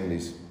these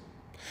families.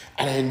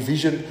 And I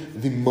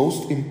envisioned the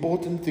most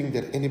important thing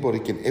that anybody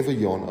can ever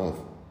hear on earth.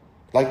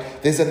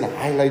 Like, there's a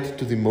highlight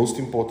to the most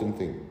important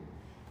thing.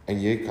 And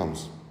here it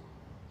comes.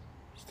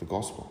 It's the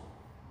gospel.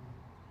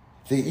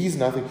 There is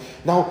nothing.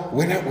 Now,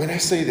 when I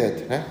say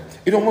that,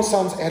 it almost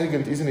sounds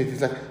arrogant, isn't it?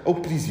 It's like, oh,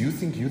 please, you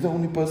think you're the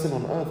only person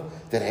on earth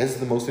that has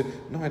the most...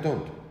 No, I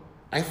don't.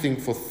 I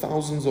think for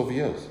thousands of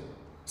years,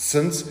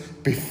 Since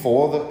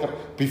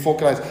before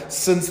Christ,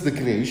 since the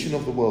creation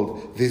of the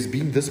world, there's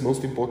been this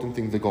most important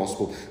thing, the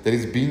gospel, that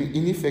has been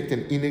in effect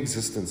and in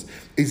existence.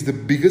 It's the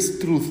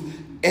biggest truth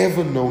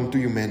ever known to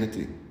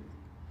humanity.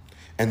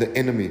 And the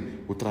enemy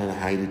will try to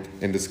hide it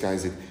and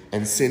disguise it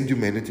and send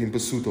humanity in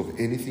pursuit of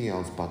anything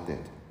else but that.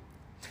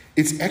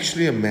 It's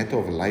actually a matter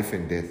of life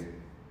and death.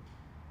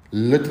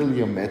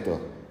 Literally a matter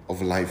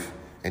of life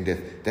and death.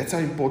 That's how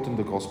important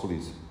the gospel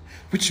is.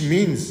 Which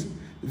means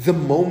the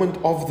moment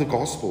of the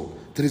gospel,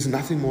 there is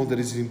nothing more that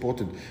is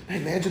important. Now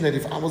imagine that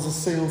if I was a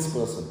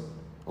salesperson,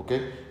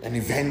 okay, an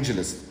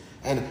evangelist,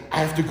 and I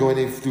have to go and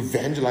have to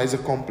evangelize a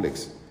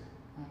complex.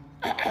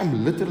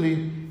 I'm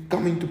literally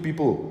coming to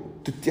people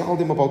to tell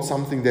them about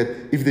something that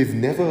if they've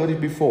never heard it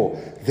before,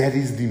 that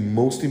is the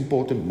most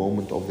important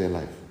moment of their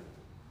life.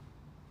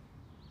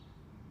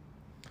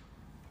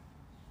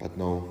 But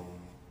no,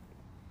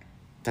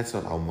 that's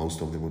not how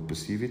most of them would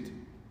perceive it.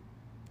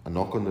 I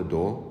knock on the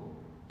door,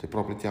 they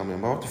probably tell me,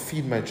 I'm about to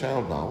feed my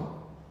child now.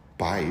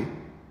 Bye.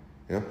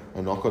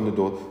 I knock on the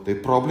door, they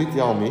probably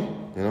tell me,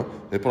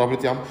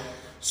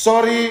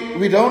 sorry,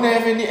 we don't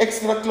have any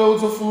extra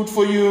clothes or food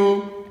for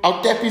you.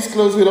 Our tap is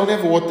closed, we don't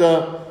have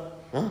water.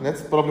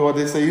 That's probably what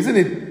they say, isn't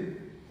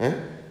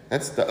it?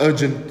 That's the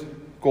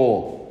urgent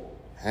call.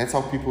 That's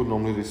how people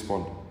normally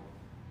respond.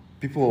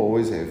 People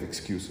always have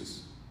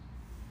excuses.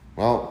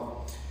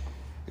 Well,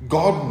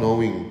 God,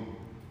 knowing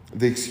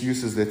the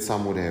excuses that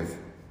some would have,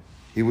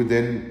 He would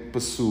then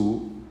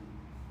pursue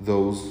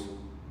those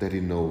that He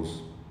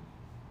knows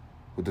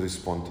would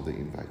respond to the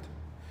invite.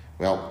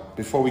 Well,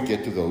 before we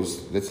get to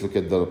those, let's look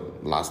at the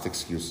last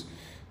excuse.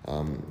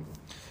 And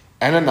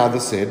another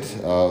said,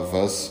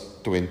 verse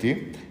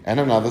 20, and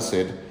another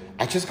said,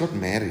 I just got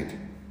married,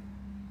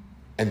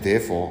 and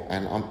therefore,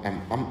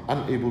 I'm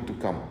unable to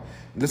come.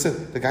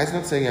 Listen, the guy's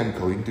not saying I'm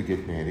going to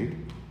get married.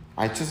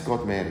 I just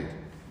got married.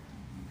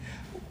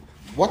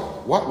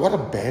 What a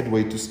bad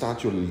way to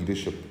start your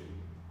leadership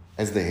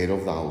as the head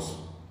of the house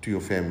to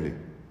your family.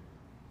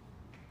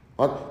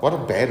 What a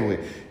bad way.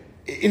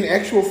 In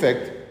actual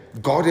fact,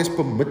 God has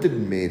permitted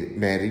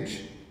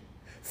marriage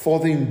for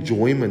the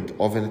enjoyment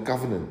of a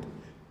covenant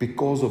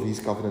because of His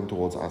covenant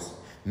towards us.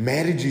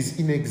 Marriage is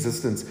in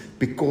existence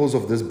because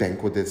of this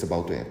banquet that's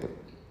about to happen.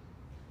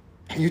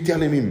 And you're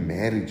telling me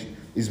marriage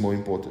is more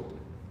important?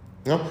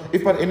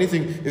 If but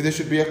anything, if there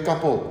should be a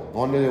couple,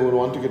 one day they would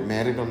want to get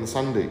married on a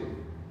Sunday,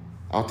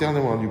 I'll tell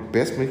them, well, you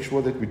best make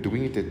sure that we're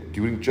doing it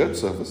during church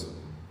service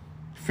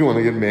if you want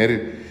to get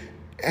married.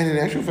 And in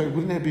actual fact,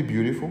 wouldn't that be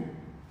beautiful?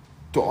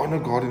 To honor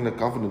God in the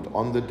covenant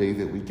on the day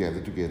that we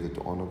gather together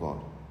to honor God.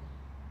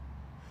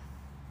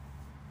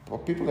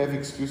 But people have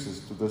excuses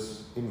to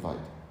this invite.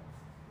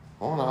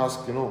 I want to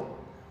ask,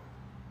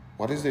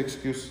 what is the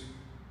excuse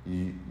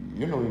in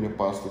your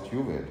past that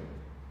you've had?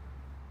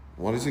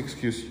 What is the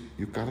excuse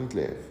you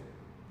currently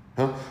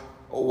have?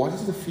 What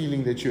is the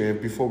feeling that you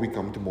have before we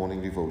come to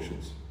morning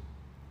devotions?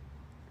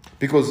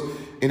 Because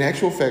in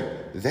actual fact,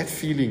 that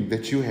feeling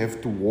that you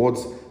have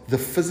towards the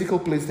physical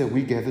place that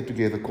we gather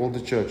together called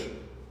the church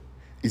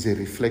is a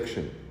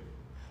reflection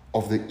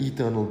of the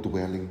eternal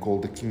dwelling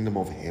called the kingdom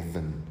of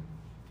heaven,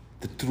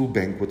 the true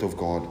banquet of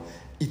God,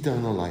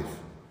 eternal life.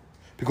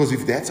 Because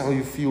if that's how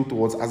you feel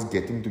towards us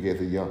getting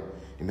together here,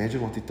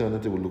 imagine what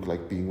eternity will look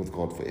like being with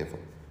God forever.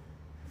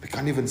 We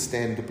can't even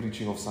stand the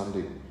preaching of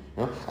Sunday.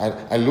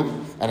 I look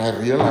and I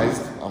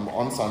realized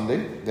on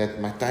Sunday that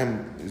my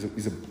time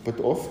is a bit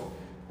off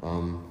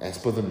as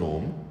per the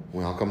norm.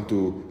 Welcome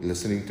to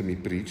listening to me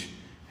preach,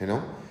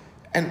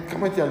 And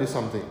come and tell you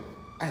something,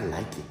 I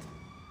like it.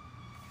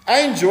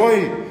 I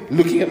enjoy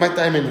looking at my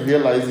time and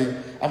realizing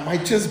I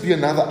might just be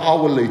another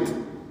hour late.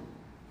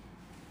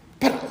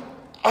 But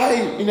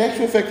in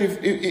actual fact,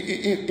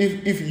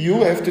 if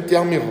you have to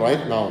tell me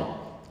right now,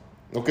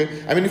 okay,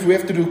 if we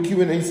have to do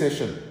Q&A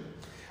session,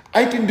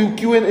 I can do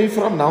Q&A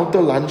from now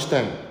till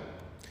lunchtime.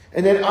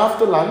 And then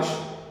after lunch,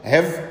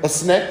 have a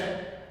snack,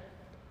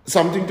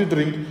 something to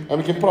drink, and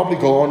we can probably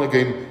go on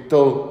again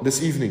till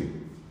this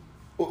evening.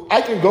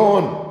 I can go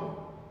on.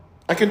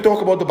 I can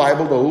talk about the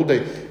Bible the whole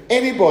day.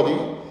 Anybody,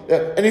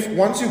 and if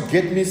once you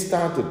get me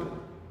started,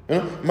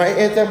 my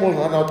airtime will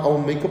run out. I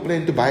will make a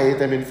plan to buy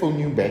airtime and phone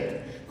you back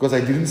because I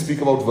didn't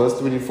speak about verse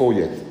 24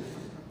 yet.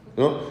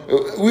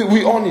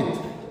 We on it.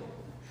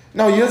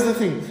 Now here's the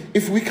thing.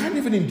 If we can't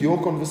even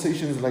endure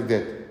conversations like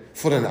that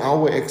for an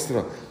hour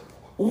extra,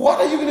 what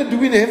are you going to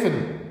do in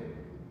heaven?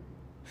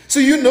 So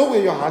you know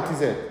where your heart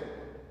is at.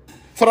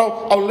 For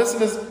our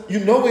listeners, you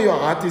know where your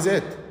heart is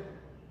at.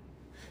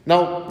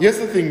 Now, here's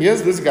the thing.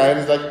 Here's this guy, and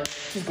he's like,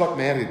 he's got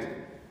married.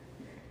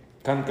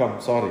 Can't come,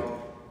 sorry.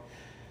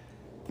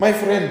 My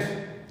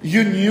friend,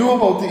 you knew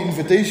about the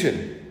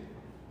invitation.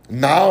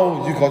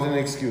 Now you got an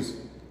excuse.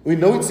 We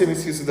know it's an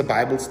excuse that the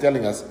Bible's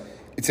telling us.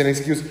 It's an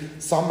excuse.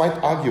 Some might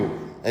argue,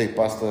 hey,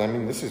 Pastor,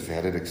 this is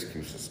valid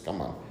excuses.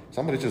 Come on.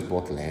 Somebody just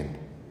bought land.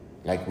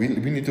 Like, we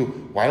need to,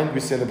 why don't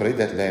we celebrate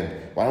that land?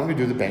 Why don't we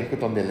do the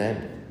banquet on their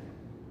land?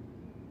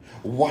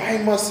 Why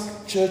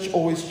must church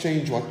always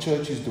change what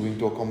church is doing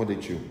to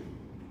accommodate you?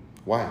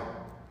 Why?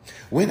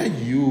 When are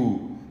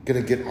you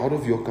going to get out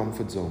of your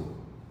comfort zone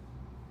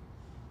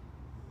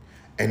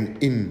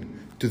and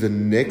into the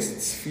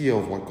next sphere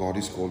of what God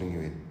is calling you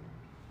in.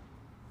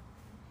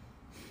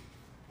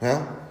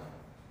 Well,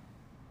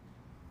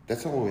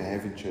 that's all we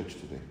have in church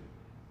today.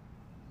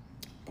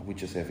 But we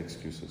just have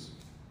excuses.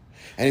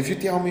 And if you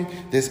tell me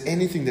there's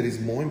anything that is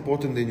more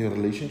important than your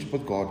relationship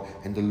with God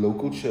and the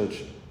local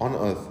church on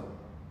earth,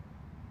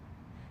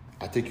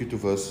 I take you to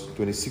verse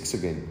 26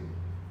 again.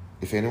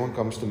 If anyone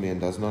comes to me and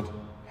does not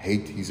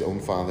hate his own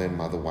father and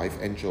mother,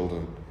 wife and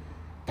children,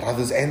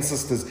 brothers and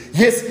sisters,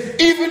 yes,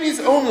 even his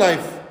own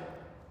life,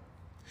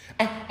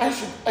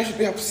 I should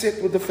be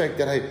upset with the fact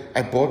that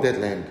I bought that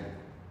land.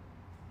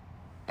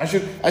 I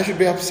should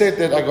be upset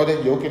that I got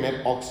that yoke and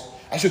that ox.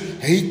 I should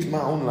hate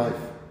my own life.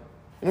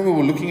 We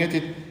were looking at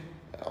it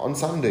on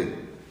Sunday.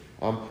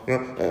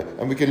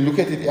 And we can look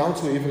at it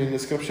elsewhere, even in the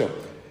scripture.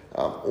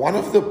 One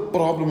of the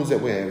problems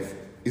that we have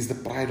is the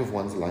pride of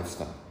one's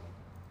lifestyle.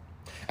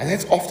 And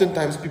that's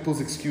oftentimes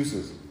people's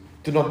excuses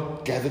to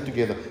not gather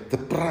together. The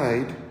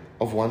pride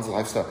of one's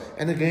lifestyle.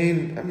 And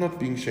again, I'm not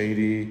being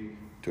shady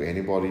to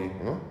anybody.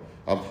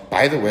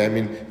 By the way,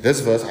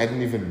 this verse, I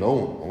didn't even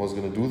know I was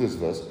going to do this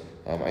verse.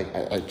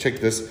 I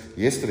checked this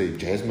yesterday.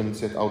 Jasmine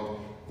set out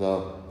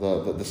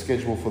the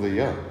schedule for the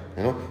year.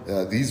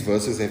 These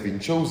verses have been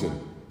chosen.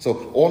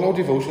 So all our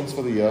devotions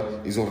for the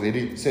year is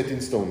already set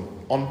in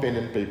stone on pen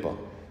and paper.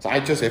 So I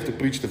just have to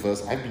preach the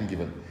verse I've been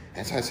given.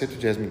 And so I said to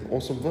Jasmine,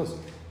 awesome verse.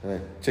 And I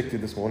checked it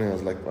this morning. I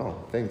was like,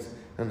 oh, thanks.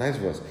 A nice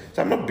verse.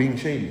 So I'm not being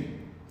shady.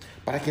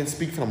 But I can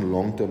speak from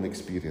long-term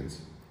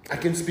experience. I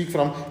can speak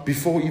from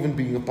before even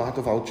being a part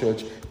of our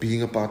church,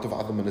 being a part of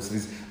other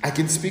ministries. I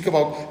can speak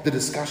about the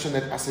discussion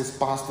that us as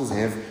pastors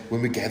have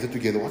when we gather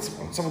together. What's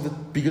some of the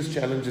biggest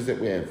challenges that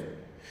we have?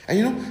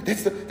 And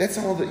that's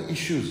some of the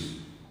issues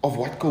of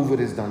what COVID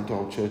has done to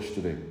our church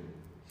today.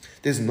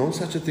 There's no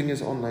such a thing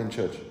as online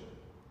church.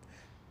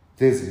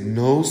 There's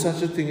no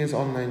such a thing as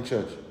online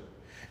church.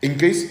 In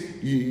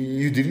case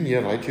you didn't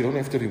hear right, you don't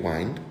have to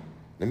rewind.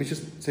 Let me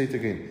just say it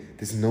again.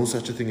 There's no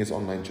such a thing as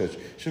online church.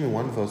 Show me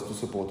one verse to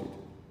support it.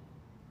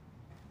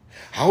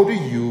 How do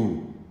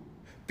you,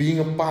 being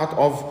a part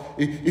of,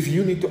 if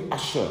you need to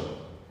usher,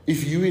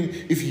 if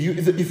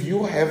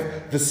you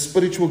have the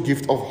spiritual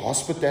gift of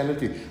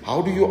hospitality,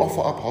 how do you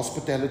offer up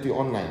hospitality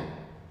online?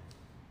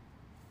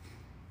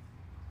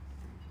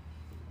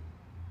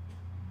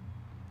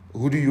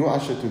 Who do you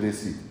usher to their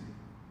seat?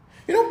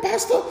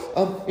 Pastor,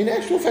 in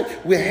actual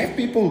fact, we have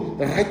people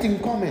writing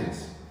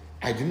comments.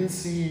 I didn't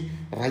see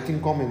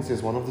writing comments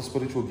as one of the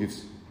spiritual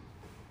gifts.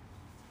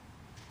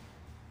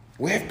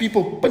 We have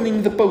people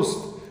pinning the post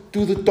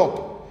to the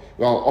top.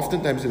 Well,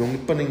 oftentimes they're only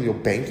pinning your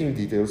banking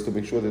details to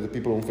make sure that the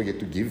people don't forget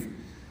to give.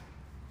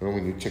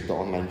 When you check the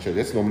online church,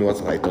 that's normally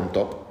what's right on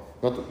top.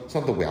 It's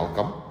not the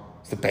welcome.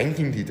 It's the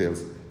banking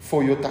details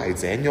for your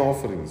tithes and your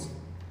offerings.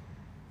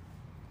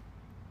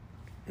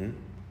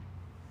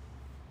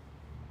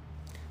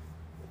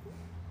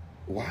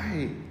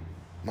 Why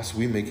must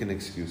we make an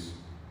excuse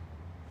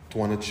to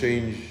want to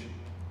change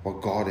what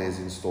God has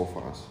in store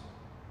for us?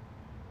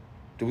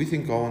 Do we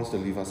think God wants to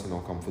leave us in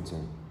our comfort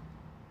zone?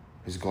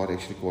 Is God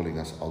actually calling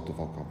us out of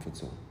our comfort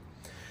zone?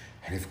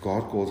 And if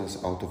God calls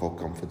us out of our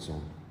comfort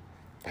zone,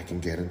 I can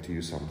guarantee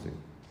you something.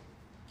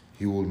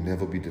 You will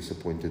never be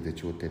disappointed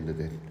that you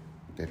attended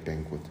that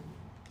banquet.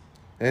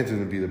 And it's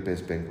going to be the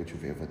best banquet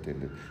you've ever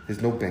attended.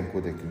 There's no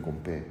banquet that can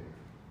compare.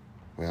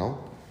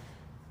 Well,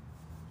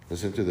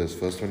 listen to this,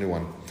 verse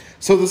 21.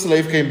 So the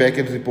slave came back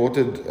and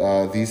reported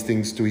these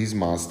things to his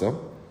master.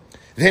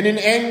 Then in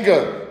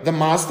anger, the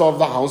master of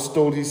the house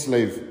told his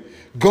slave,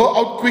 go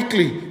out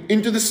quickly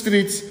into the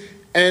streets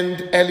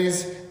and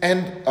alleys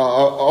and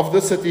of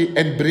the city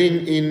and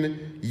bring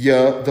in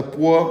here the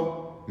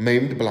poor,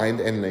 maimed, blind,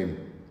 and lame.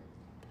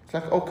 It's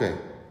like, okay,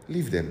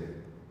 leave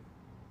them.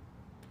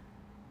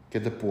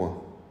 Get the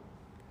poor,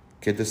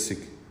 get the sick,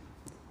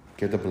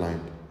 get the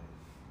blind.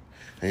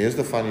 And here's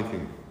the funny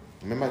thing.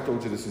 Remember I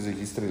told you this is a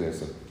history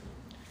lesson.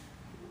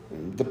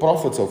 The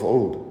prophets of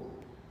old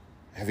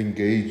have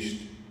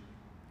engaged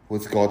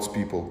with God's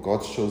people,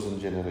 God's chosen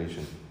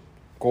generation.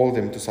 Call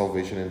them to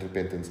salvation and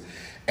repentance.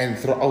 And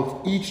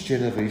throughout each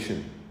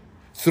generation,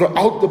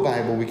 throughout the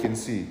Bible, we can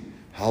see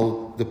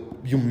how the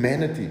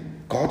humanity,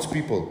 God's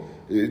people,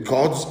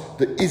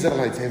 the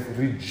Israelites have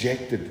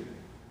rejected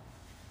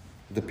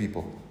the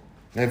people.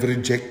 They have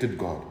rejected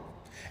God.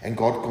 And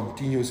God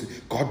continuously,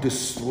 God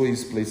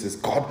destroys places.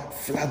 God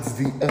floods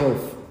the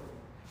earth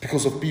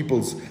because of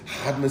people's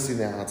hardness in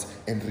their hearts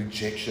and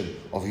rejection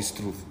of His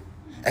truth.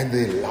 And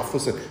they love for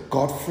sin.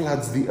 God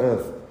floods the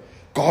earth.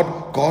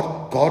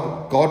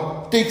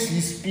 God takes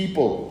His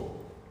people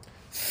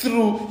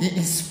through,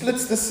 He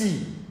splits the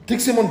sea,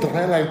 takes them on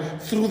dry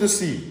land through the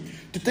sea,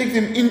 to take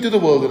them into the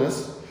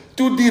wilderness,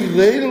 to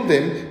derail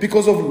them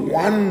because of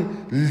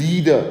one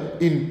leader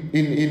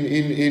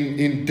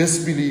in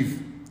disbelief.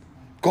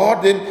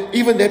 God then,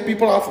 even that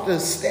people after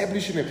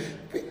establishing them,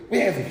 we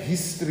have a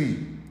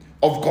history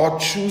of God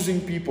choosing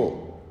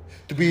people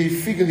to be a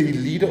figure, a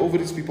leader over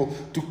his people,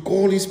 to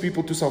call his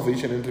people to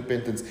salvation and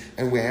repentance.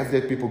 And we have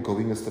that people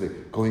going astray.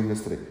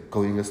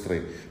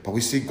 But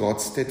we see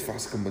God's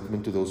steadfast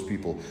commitment to those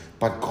people.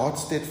 But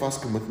God's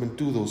steadfast commitment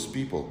to those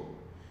people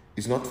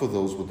is not for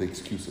those with the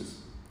excuses.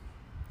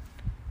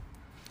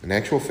 In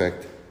actual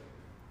fact,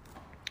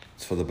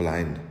 it's for the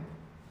blind.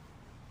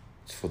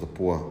 It's for the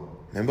poor.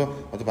 Remember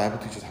what the Bible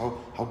teaches,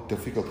 how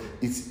difficult.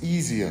 It's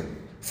easier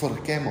for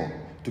a camel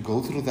to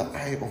go through the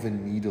eye of a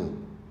needle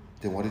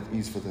than what it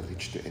is for the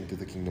rich to enter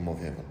the kingdom of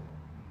heaven.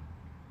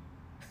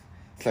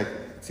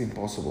 It's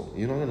impossible.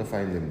 You're not going to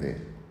find them there.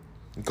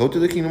 Go to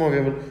the kingdom of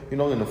heaven, you're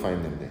not going to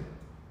find them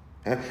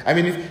there. I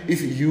mean,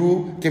 if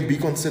you can be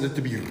considered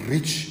to be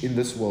rich in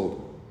this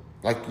world,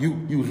 like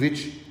you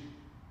rich,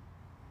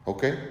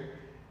 okay?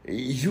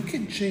 You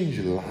can change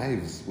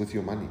lives with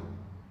your money,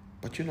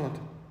 but you're not.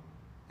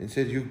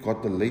 Instead, you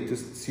got the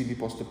latest CD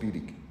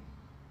Postopedic.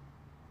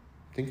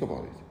 Think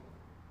about it.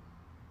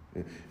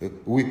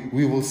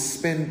 We will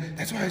spend.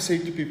 That's why I say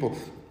to people,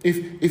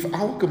 if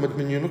our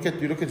commitment, you look at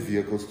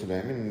vehicles today.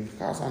 I mean,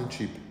 cars aren't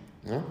cheap.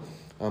 You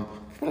know?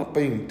 People are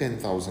paying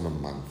 $10,000 a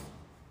month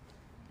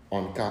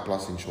on Car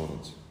Plus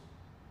insurance,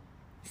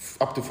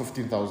 up to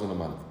 $15,000 a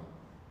month,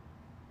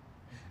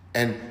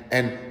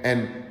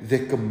 and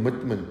their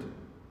commitment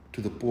to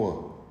the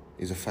poor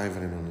is a 5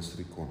 rand on the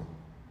street corner.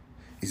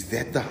 Is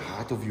that the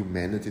heart of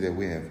humanity that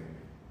we have?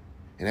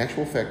 In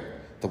actual fact,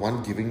 the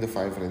one giving the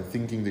 5 rand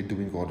thinking they're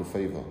doing God a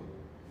favor,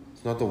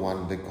 it's not the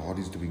one that God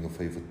is doing a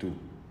favor to.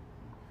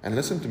 And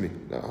listen to me,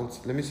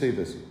 let me say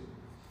this.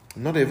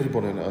 Not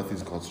everybody on earth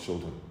is God's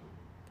children.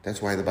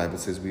 That's why the Bible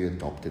says we are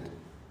adopted.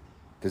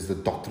 There's the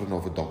doctrine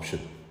of adoption.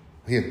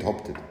 We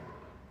adopted.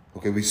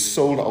 Okay, we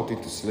sold out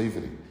into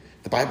slavery.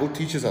 The Bible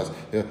teaches us,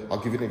 I'll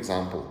give you an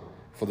example.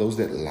 For those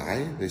that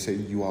lie, they say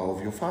you are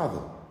of your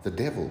father, the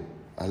devil,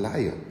 a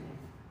liar.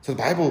 So the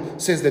Bible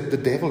says that the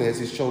devil has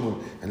his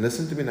children. And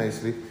listen to me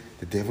nicely,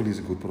 the devil is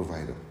a good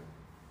provider.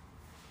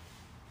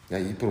 Yeah,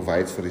 he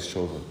provides for his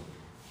children.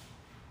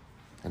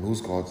 And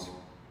who's God's?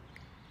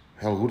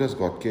 Hell, who does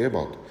God care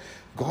about?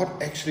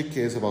 God actually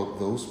cares about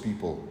those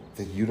people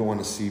that you don't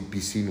want to be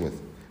seen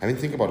with. I mean,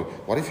 think about it.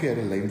 What if you had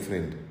a lame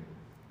friend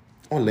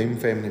or a lame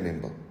family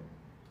member?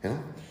 You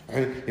know? I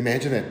mean,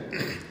 imagine that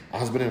a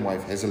husband and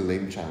wife has a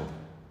lame child.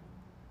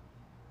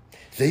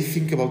 They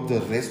think about the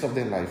rest of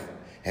their life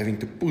having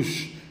to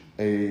push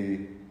a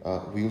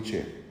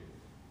wheelchair,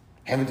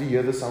 having to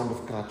hear the sound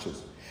of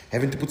crutches,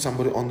 having to put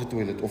somebody on the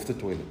toilet, off the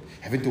toilet,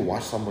 having to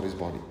wash somebody's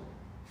body.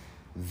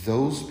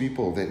 Those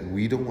people that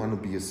we don't want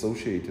to be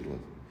associated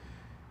with,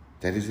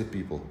 that is the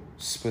people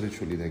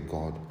spiritually that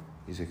God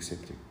is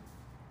accepting.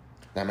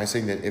 Now, am I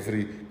saying that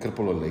every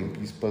cripple or lame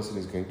person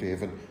is going to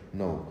heaven?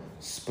 No,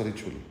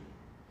 spiritually.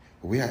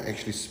 We are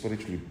actually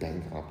spiritually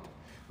bankrupt.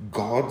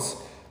 God's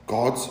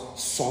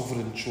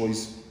sovereign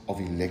choice of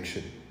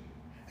election.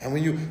 And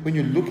when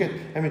you look at,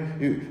 I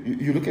mean,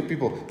 you look at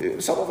people.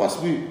 Some of us,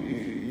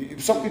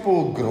 some people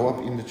will grow up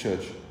in the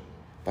church,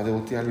 but they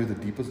will tell you the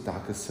deepest,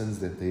 darkest sins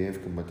that they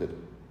have committed.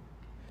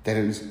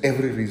 There is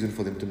every reason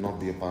for them to not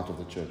be a part of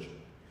the church,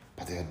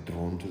 but they are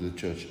drawn to the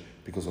church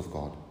because of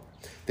God.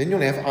 Then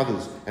you'll have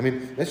others. I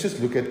mean, let's just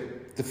look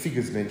at the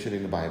figures mentioned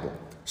in the Bible.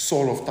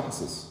 Saul of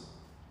Tarsus.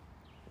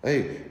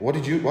 Hey, what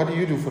do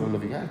you do for a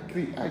living?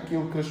 I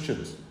kill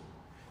Christians.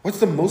 What's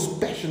the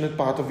most passionate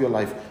part of your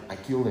life? I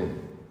kill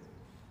them.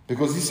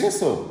 Because he says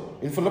so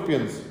in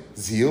Philippians.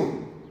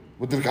 Zeal.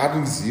 With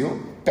regarding zeal,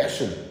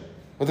 passion.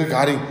 With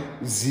regarding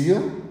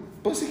zeal,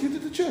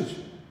 persecuted the church.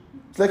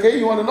 It's like, hey,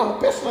 you want to know how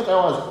passionate I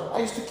was?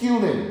 I used to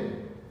kill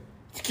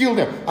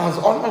them. I was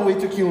on my way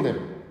to kill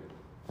them.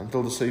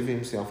 Until the Savior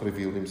himself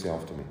revealed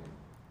himself to me.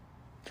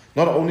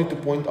 Not only to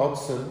point out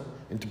sin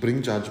and to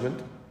bring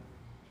judgment,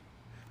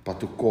 but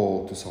to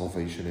call to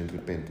salvation and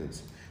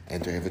repentance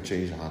and to have a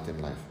changed heart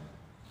in life.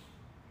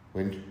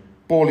 When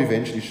Paul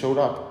eventually showed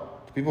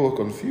up, the people were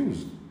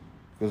confused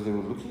because they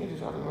were looking at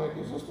each other like,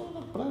 is this not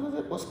the brother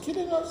that was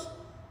killing us?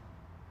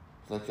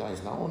 It's like, yeah,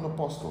 he's now an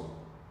apostle.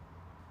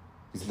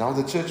 He's now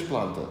the church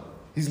planter.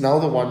 He's now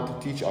the one to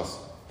teach us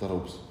the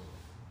ropes.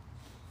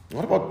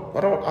 What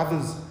about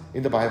others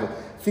in the Bible?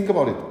 Think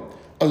about it.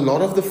 A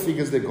lot of the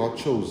figures that God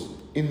chose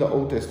in the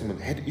Old Testament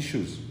had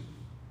issues.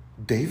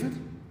 David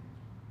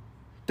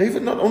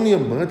not only a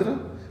murderer,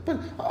 but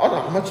on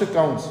how much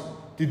accounts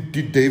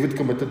did David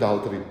commit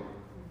adultery?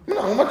 I mean,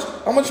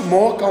 how much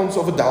more counts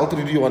of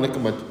adultery do you want to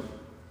commit?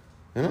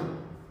 You know?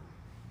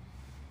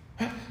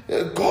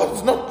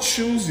 God's not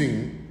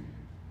choosing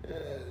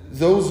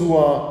those who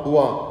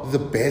are the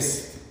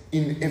best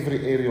in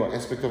every area or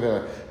aspect of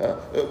their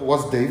life.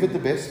 Was David the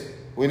best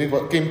when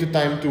it came to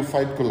time to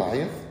fight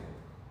Goliath?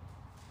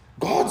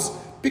 God's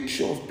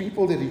picture of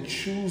people that he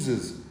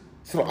chooses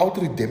throughout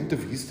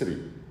redemptive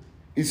history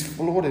is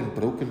flawed and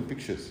broken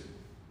pictures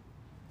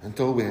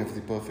until we have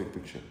the perfect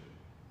picture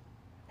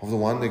of the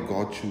one that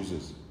God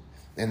chooses.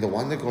 And the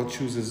one that God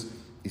chooses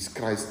is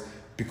Christ,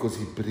 because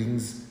he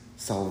brings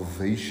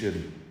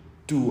salvation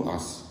to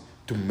us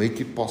to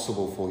make it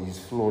possible for his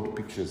flawed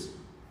pictures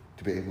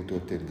to be able to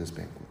attend this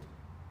banquet.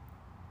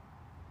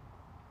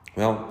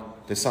 Well,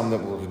 there's some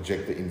that will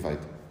reject the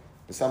invite.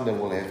 There's some that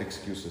will have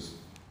excuses.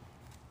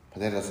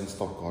 But that doesn't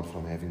stop God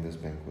from having this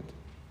banquet.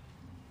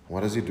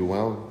 What does he do?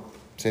 Well,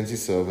 sends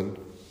his servant,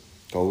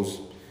 goes,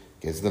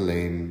 gets the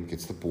lame,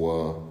 gets the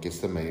poor, gets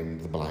the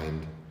maimed, the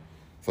blind.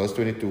 Verse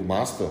 22,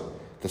 Master,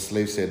 the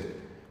slave said,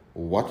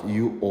 what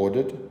you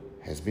ordered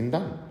has been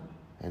done.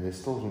 And they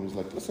told him, he's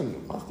like,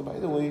 listen, Master, by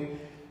the way,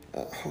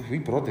 we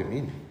brought them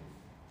in.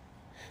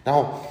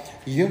 Now,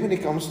 here when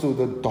it comes to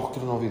the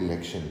doctrine of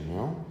election,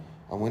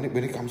 and when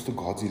it comes to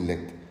God's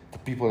elect, the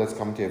people that's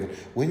come to heaven,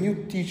 when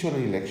you teach on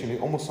an election, it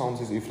almost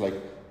sounds as if like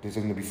there's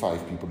going to be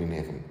 5 people in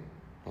heaven.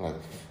 Like,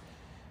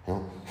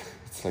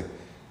 it's like,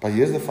 but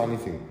here's the funny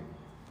thing.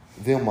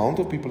 The amount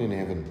of people in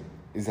heaven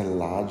is a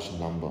large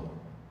number.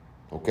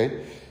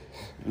 Okay?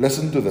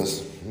 Listen to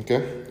this.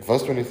 Okay?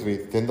 Verse 23.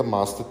 Then the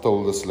master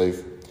told the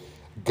slave,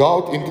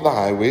 go out into the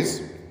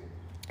highways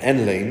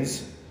and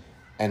lanes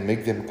and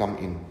make them come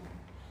in,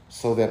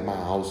 so that my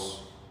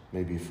house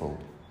may be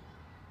filled.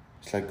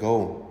 It's like,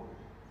 go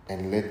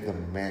and let the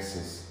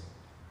masses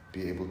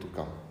be able to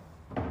come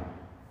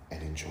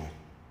and enjoy.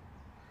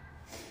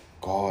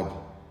 God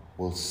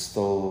will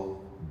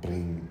still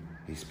bring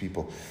his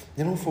people.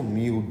 For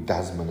me who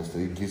does minister,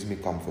 it gives me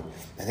comfort.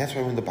 And that's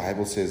why when the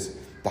Bible says,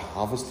 the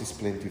harvest is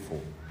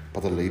plentiful,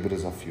 but the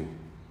laborers are few.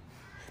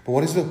 But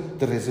what is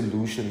the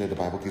resolution that the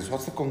Bible gives?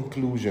 What's the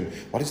conclusion?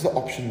 What is the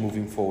option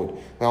moving forward?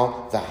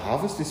 Well, the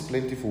harvest is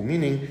plentiful,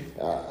 meaning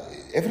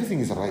everything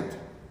is right.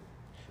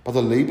 But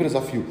the laborers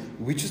are few.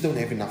 We just don't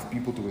have enough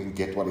people to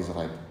get what is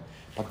right.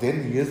 But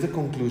then here's the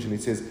conclusion.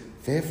 It says,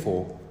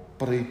 therefore,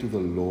 pray to the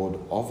Lord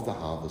of the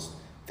harvest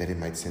that he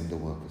might send the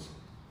workers.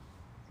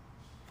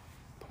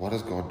 But what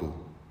does God do?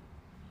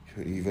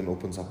 He even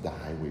opens up the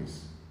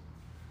highways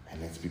and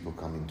lets people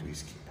come into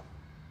his kingdom.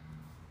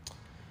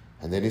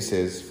 And then he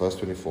says, verse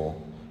 24,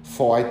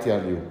 for I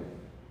tell you,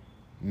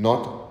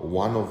 not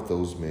one of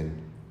those men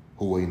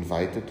who were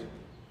invited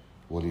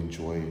will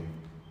enjoy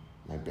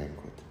my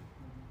banquet.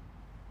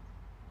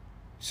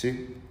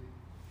 See,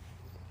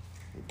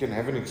 we can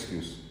have an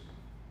excuse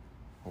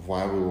of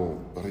why we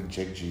will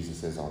reject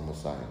Jesus as our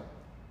Messiah.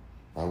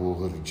 Why we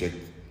will reject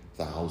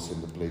the house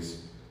and the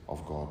place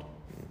of God.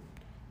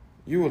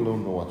 You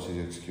alone know what's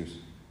your excuse.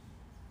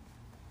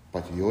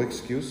 But your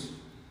excuse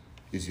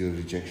is your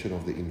rejection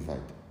of the invite.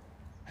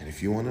 And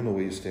if you want to know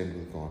where you stand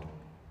with God,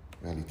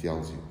 well, he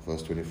tells you,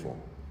 verse 24,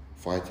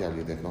 for I tell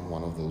you that not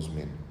one of those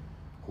men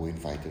who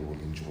invited will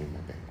enjoy my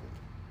banquet.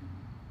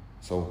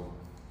 So,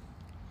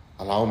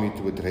 allow me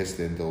to address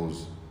then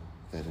those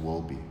that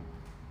will be.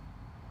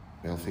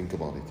 Well, think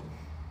about it.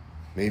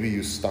 Maybe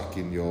you're stuck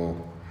in your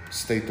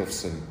state of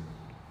sin.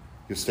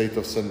 Your state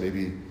of sin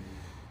maybe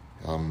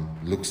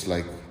looks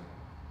like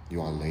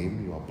you are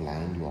lame, you are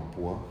blind, you are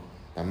poor.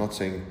 I'm not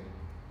saying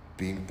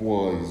being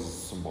poor is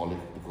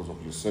symbolic because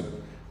of your sin.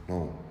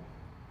 No.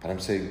 But I'm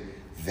saying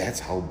that's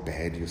how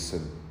bad your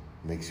sin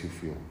makes you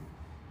feel.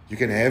 You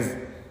can have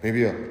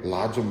maybe a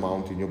large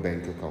amount in your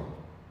bank account,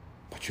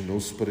 but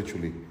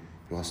spiritually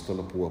you are still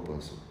a poor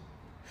person.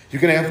 You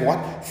can have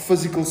what?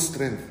 Physical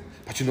strength,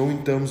 but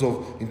in terms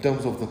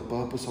of the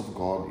purpose of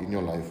God in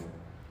your life,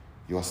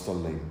 you are still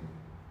lame.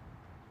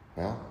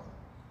 Well,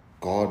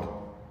 God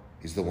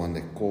is the one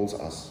that calls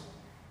us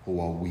who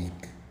are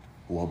weak,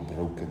 who are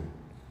broken,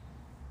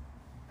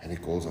 and he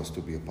calls us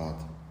to be a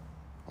part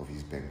of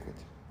his banquet.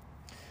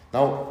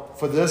 Now,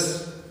 for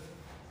this,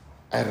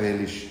 I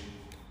relish,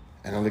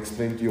 and I'll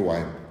explain to you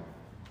why.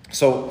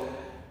 So,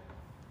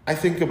 I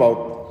think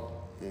about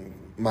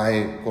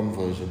my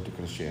conversion to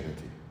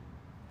Christianity.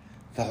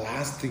 The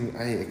last thing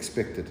I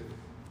expected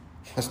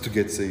was to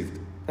get saved.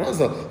 That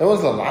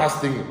was the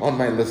last thing on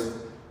my list,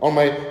 on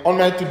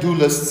my to-do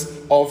lists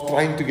of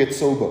trying to get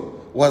sober.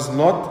 Was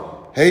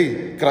not,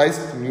 hey,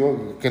 Christ,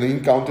 can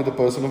encounter the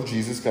person of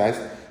Jesus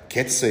Christ,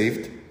 get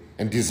saved,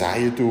 and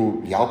desire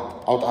to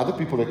help out other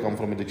people that come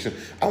from addiction.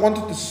 I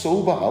wanted to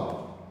sober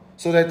up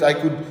so that I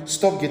could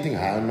stop getting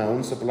high on my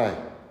own supply.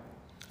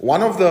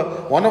 One of the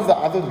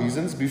other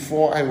reasons,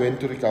 before I went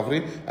to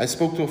recovery, I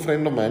spoke to a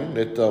friend of mine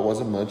that was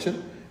a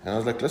merchant, and I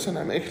was like, listen,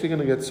 I'm actually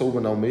going to get sober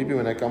now. Maybe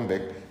when I come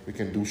back, we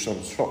can do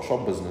some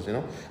shop business,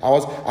 I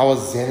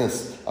was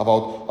zealous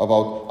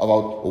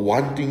about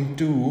wanting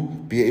to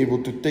be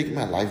able to take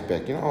my life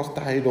back. I was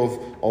tired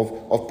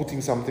of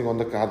putting something on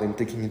the card and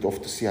taking it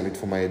off to sell it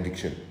for my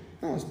addiction.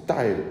 I was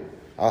tired.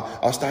 I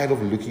was tired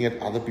of looking at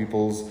other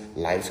people's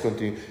lives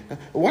continue.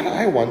 What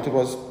I wanted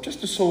was just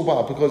to sober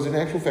up, because in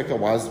actual fact I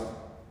was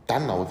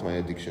done now with my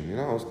addiction.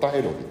 I was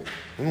tired of it.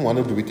 I didn't want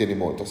to do it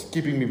anymore. It was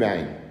keeping me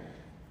behind.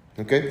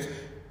 Okay?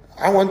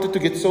 I wanted to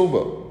get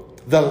sober.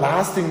 The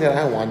last thing that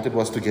I wanted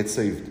was to get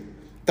saved.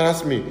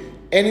 Trust me,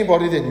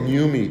 anybody that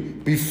knew me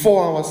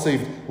before I was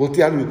saved will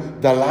tell you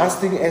the last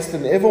thing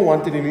Aston ever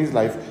wanted in his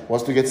life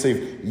was to get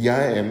saved. Here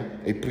I am,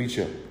 a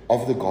preacher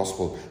of the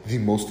gospel, the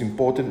most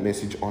important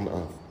message on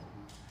earth.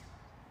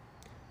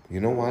 You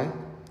know why?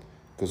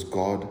 Because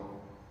God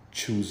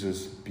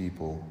chooses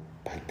people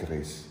by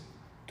grace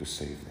to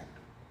save them.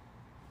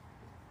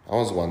 I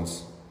was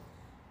once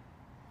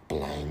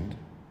blind,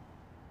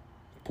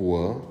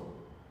 poor,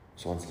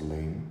 someone's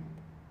lame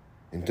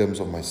in terms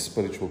of my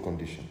spiritual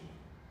condition.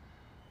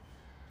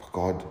 But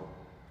God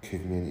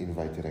gave me an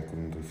invite that I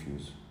couldn't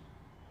refuse.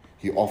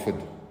 He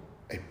offered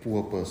a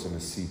poor person a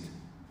seat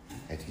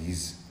at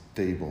his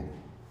table,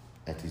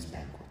 at his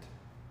banquet.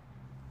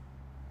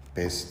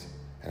 Best,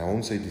 and I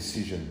won't say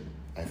decision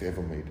I've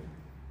ever made,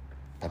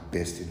 but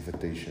best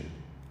invitation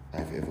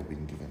I've ever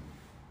been given.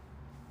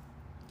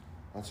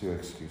 What's your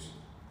excuse?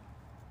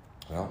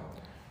 Well,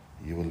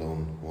 you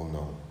alone will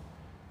know.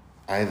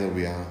 Either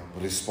we are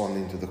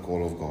responding to the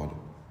call of God,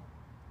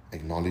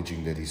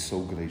 acknowledging that He's so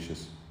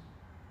gracious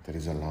that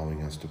He's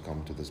allowing us to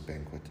come to this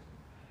banquet,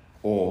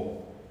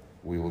 or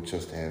we will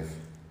just have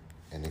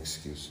an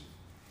excuse.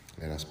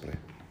 Let us pray.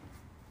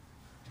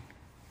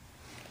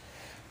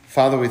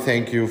 Father, we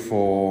thank you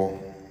for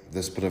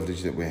this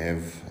privilege that we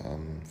have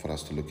for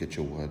us to look at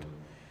your word.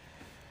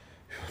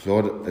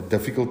 Lord, a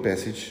difficult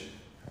passage,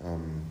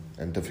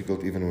 and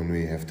difficult even when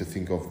we have to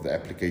think of the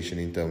application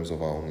in terms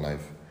of our own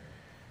life.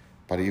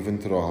 But even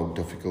through how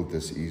difficult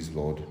this is,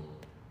 Lord,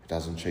 it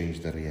doesn't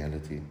change the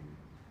reality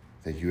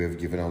that you have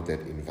given out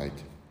that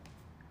invite.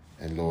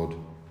 And Lord,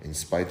 in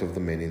spite of the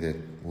many that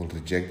will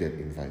reject that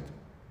invite,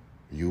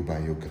 you, by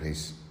your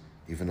grace,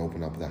 even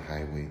open up the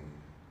highway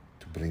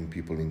to bring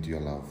people into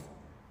your love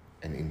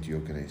and into your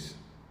grace.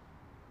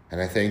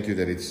 And I thank you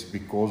that it's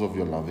because of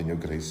your love and your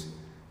grace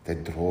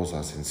that draws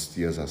us and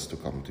steers us to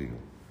come to you.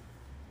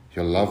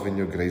 Your love and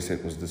your grace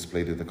that was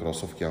displayed at the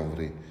cross of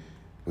Calvary,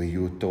 where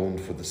you atoned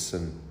for the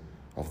sin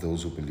of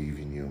those who believe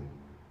in you.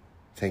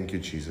 Thank you,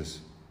 Jesus,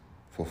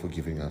 for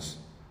forgiving us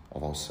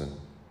of our sin,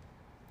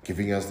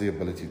 giving us the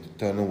ability to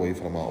turn away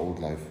from our old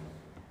life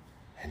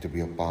and to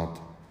be a part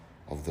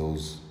of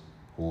those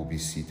who will be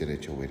seated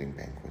at your wedding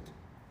banquet.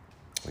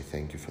 We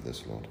thank you for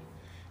this, Lord.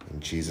 In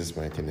Jesus'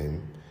 mighty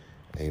name,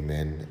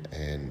 amen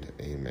and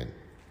amen.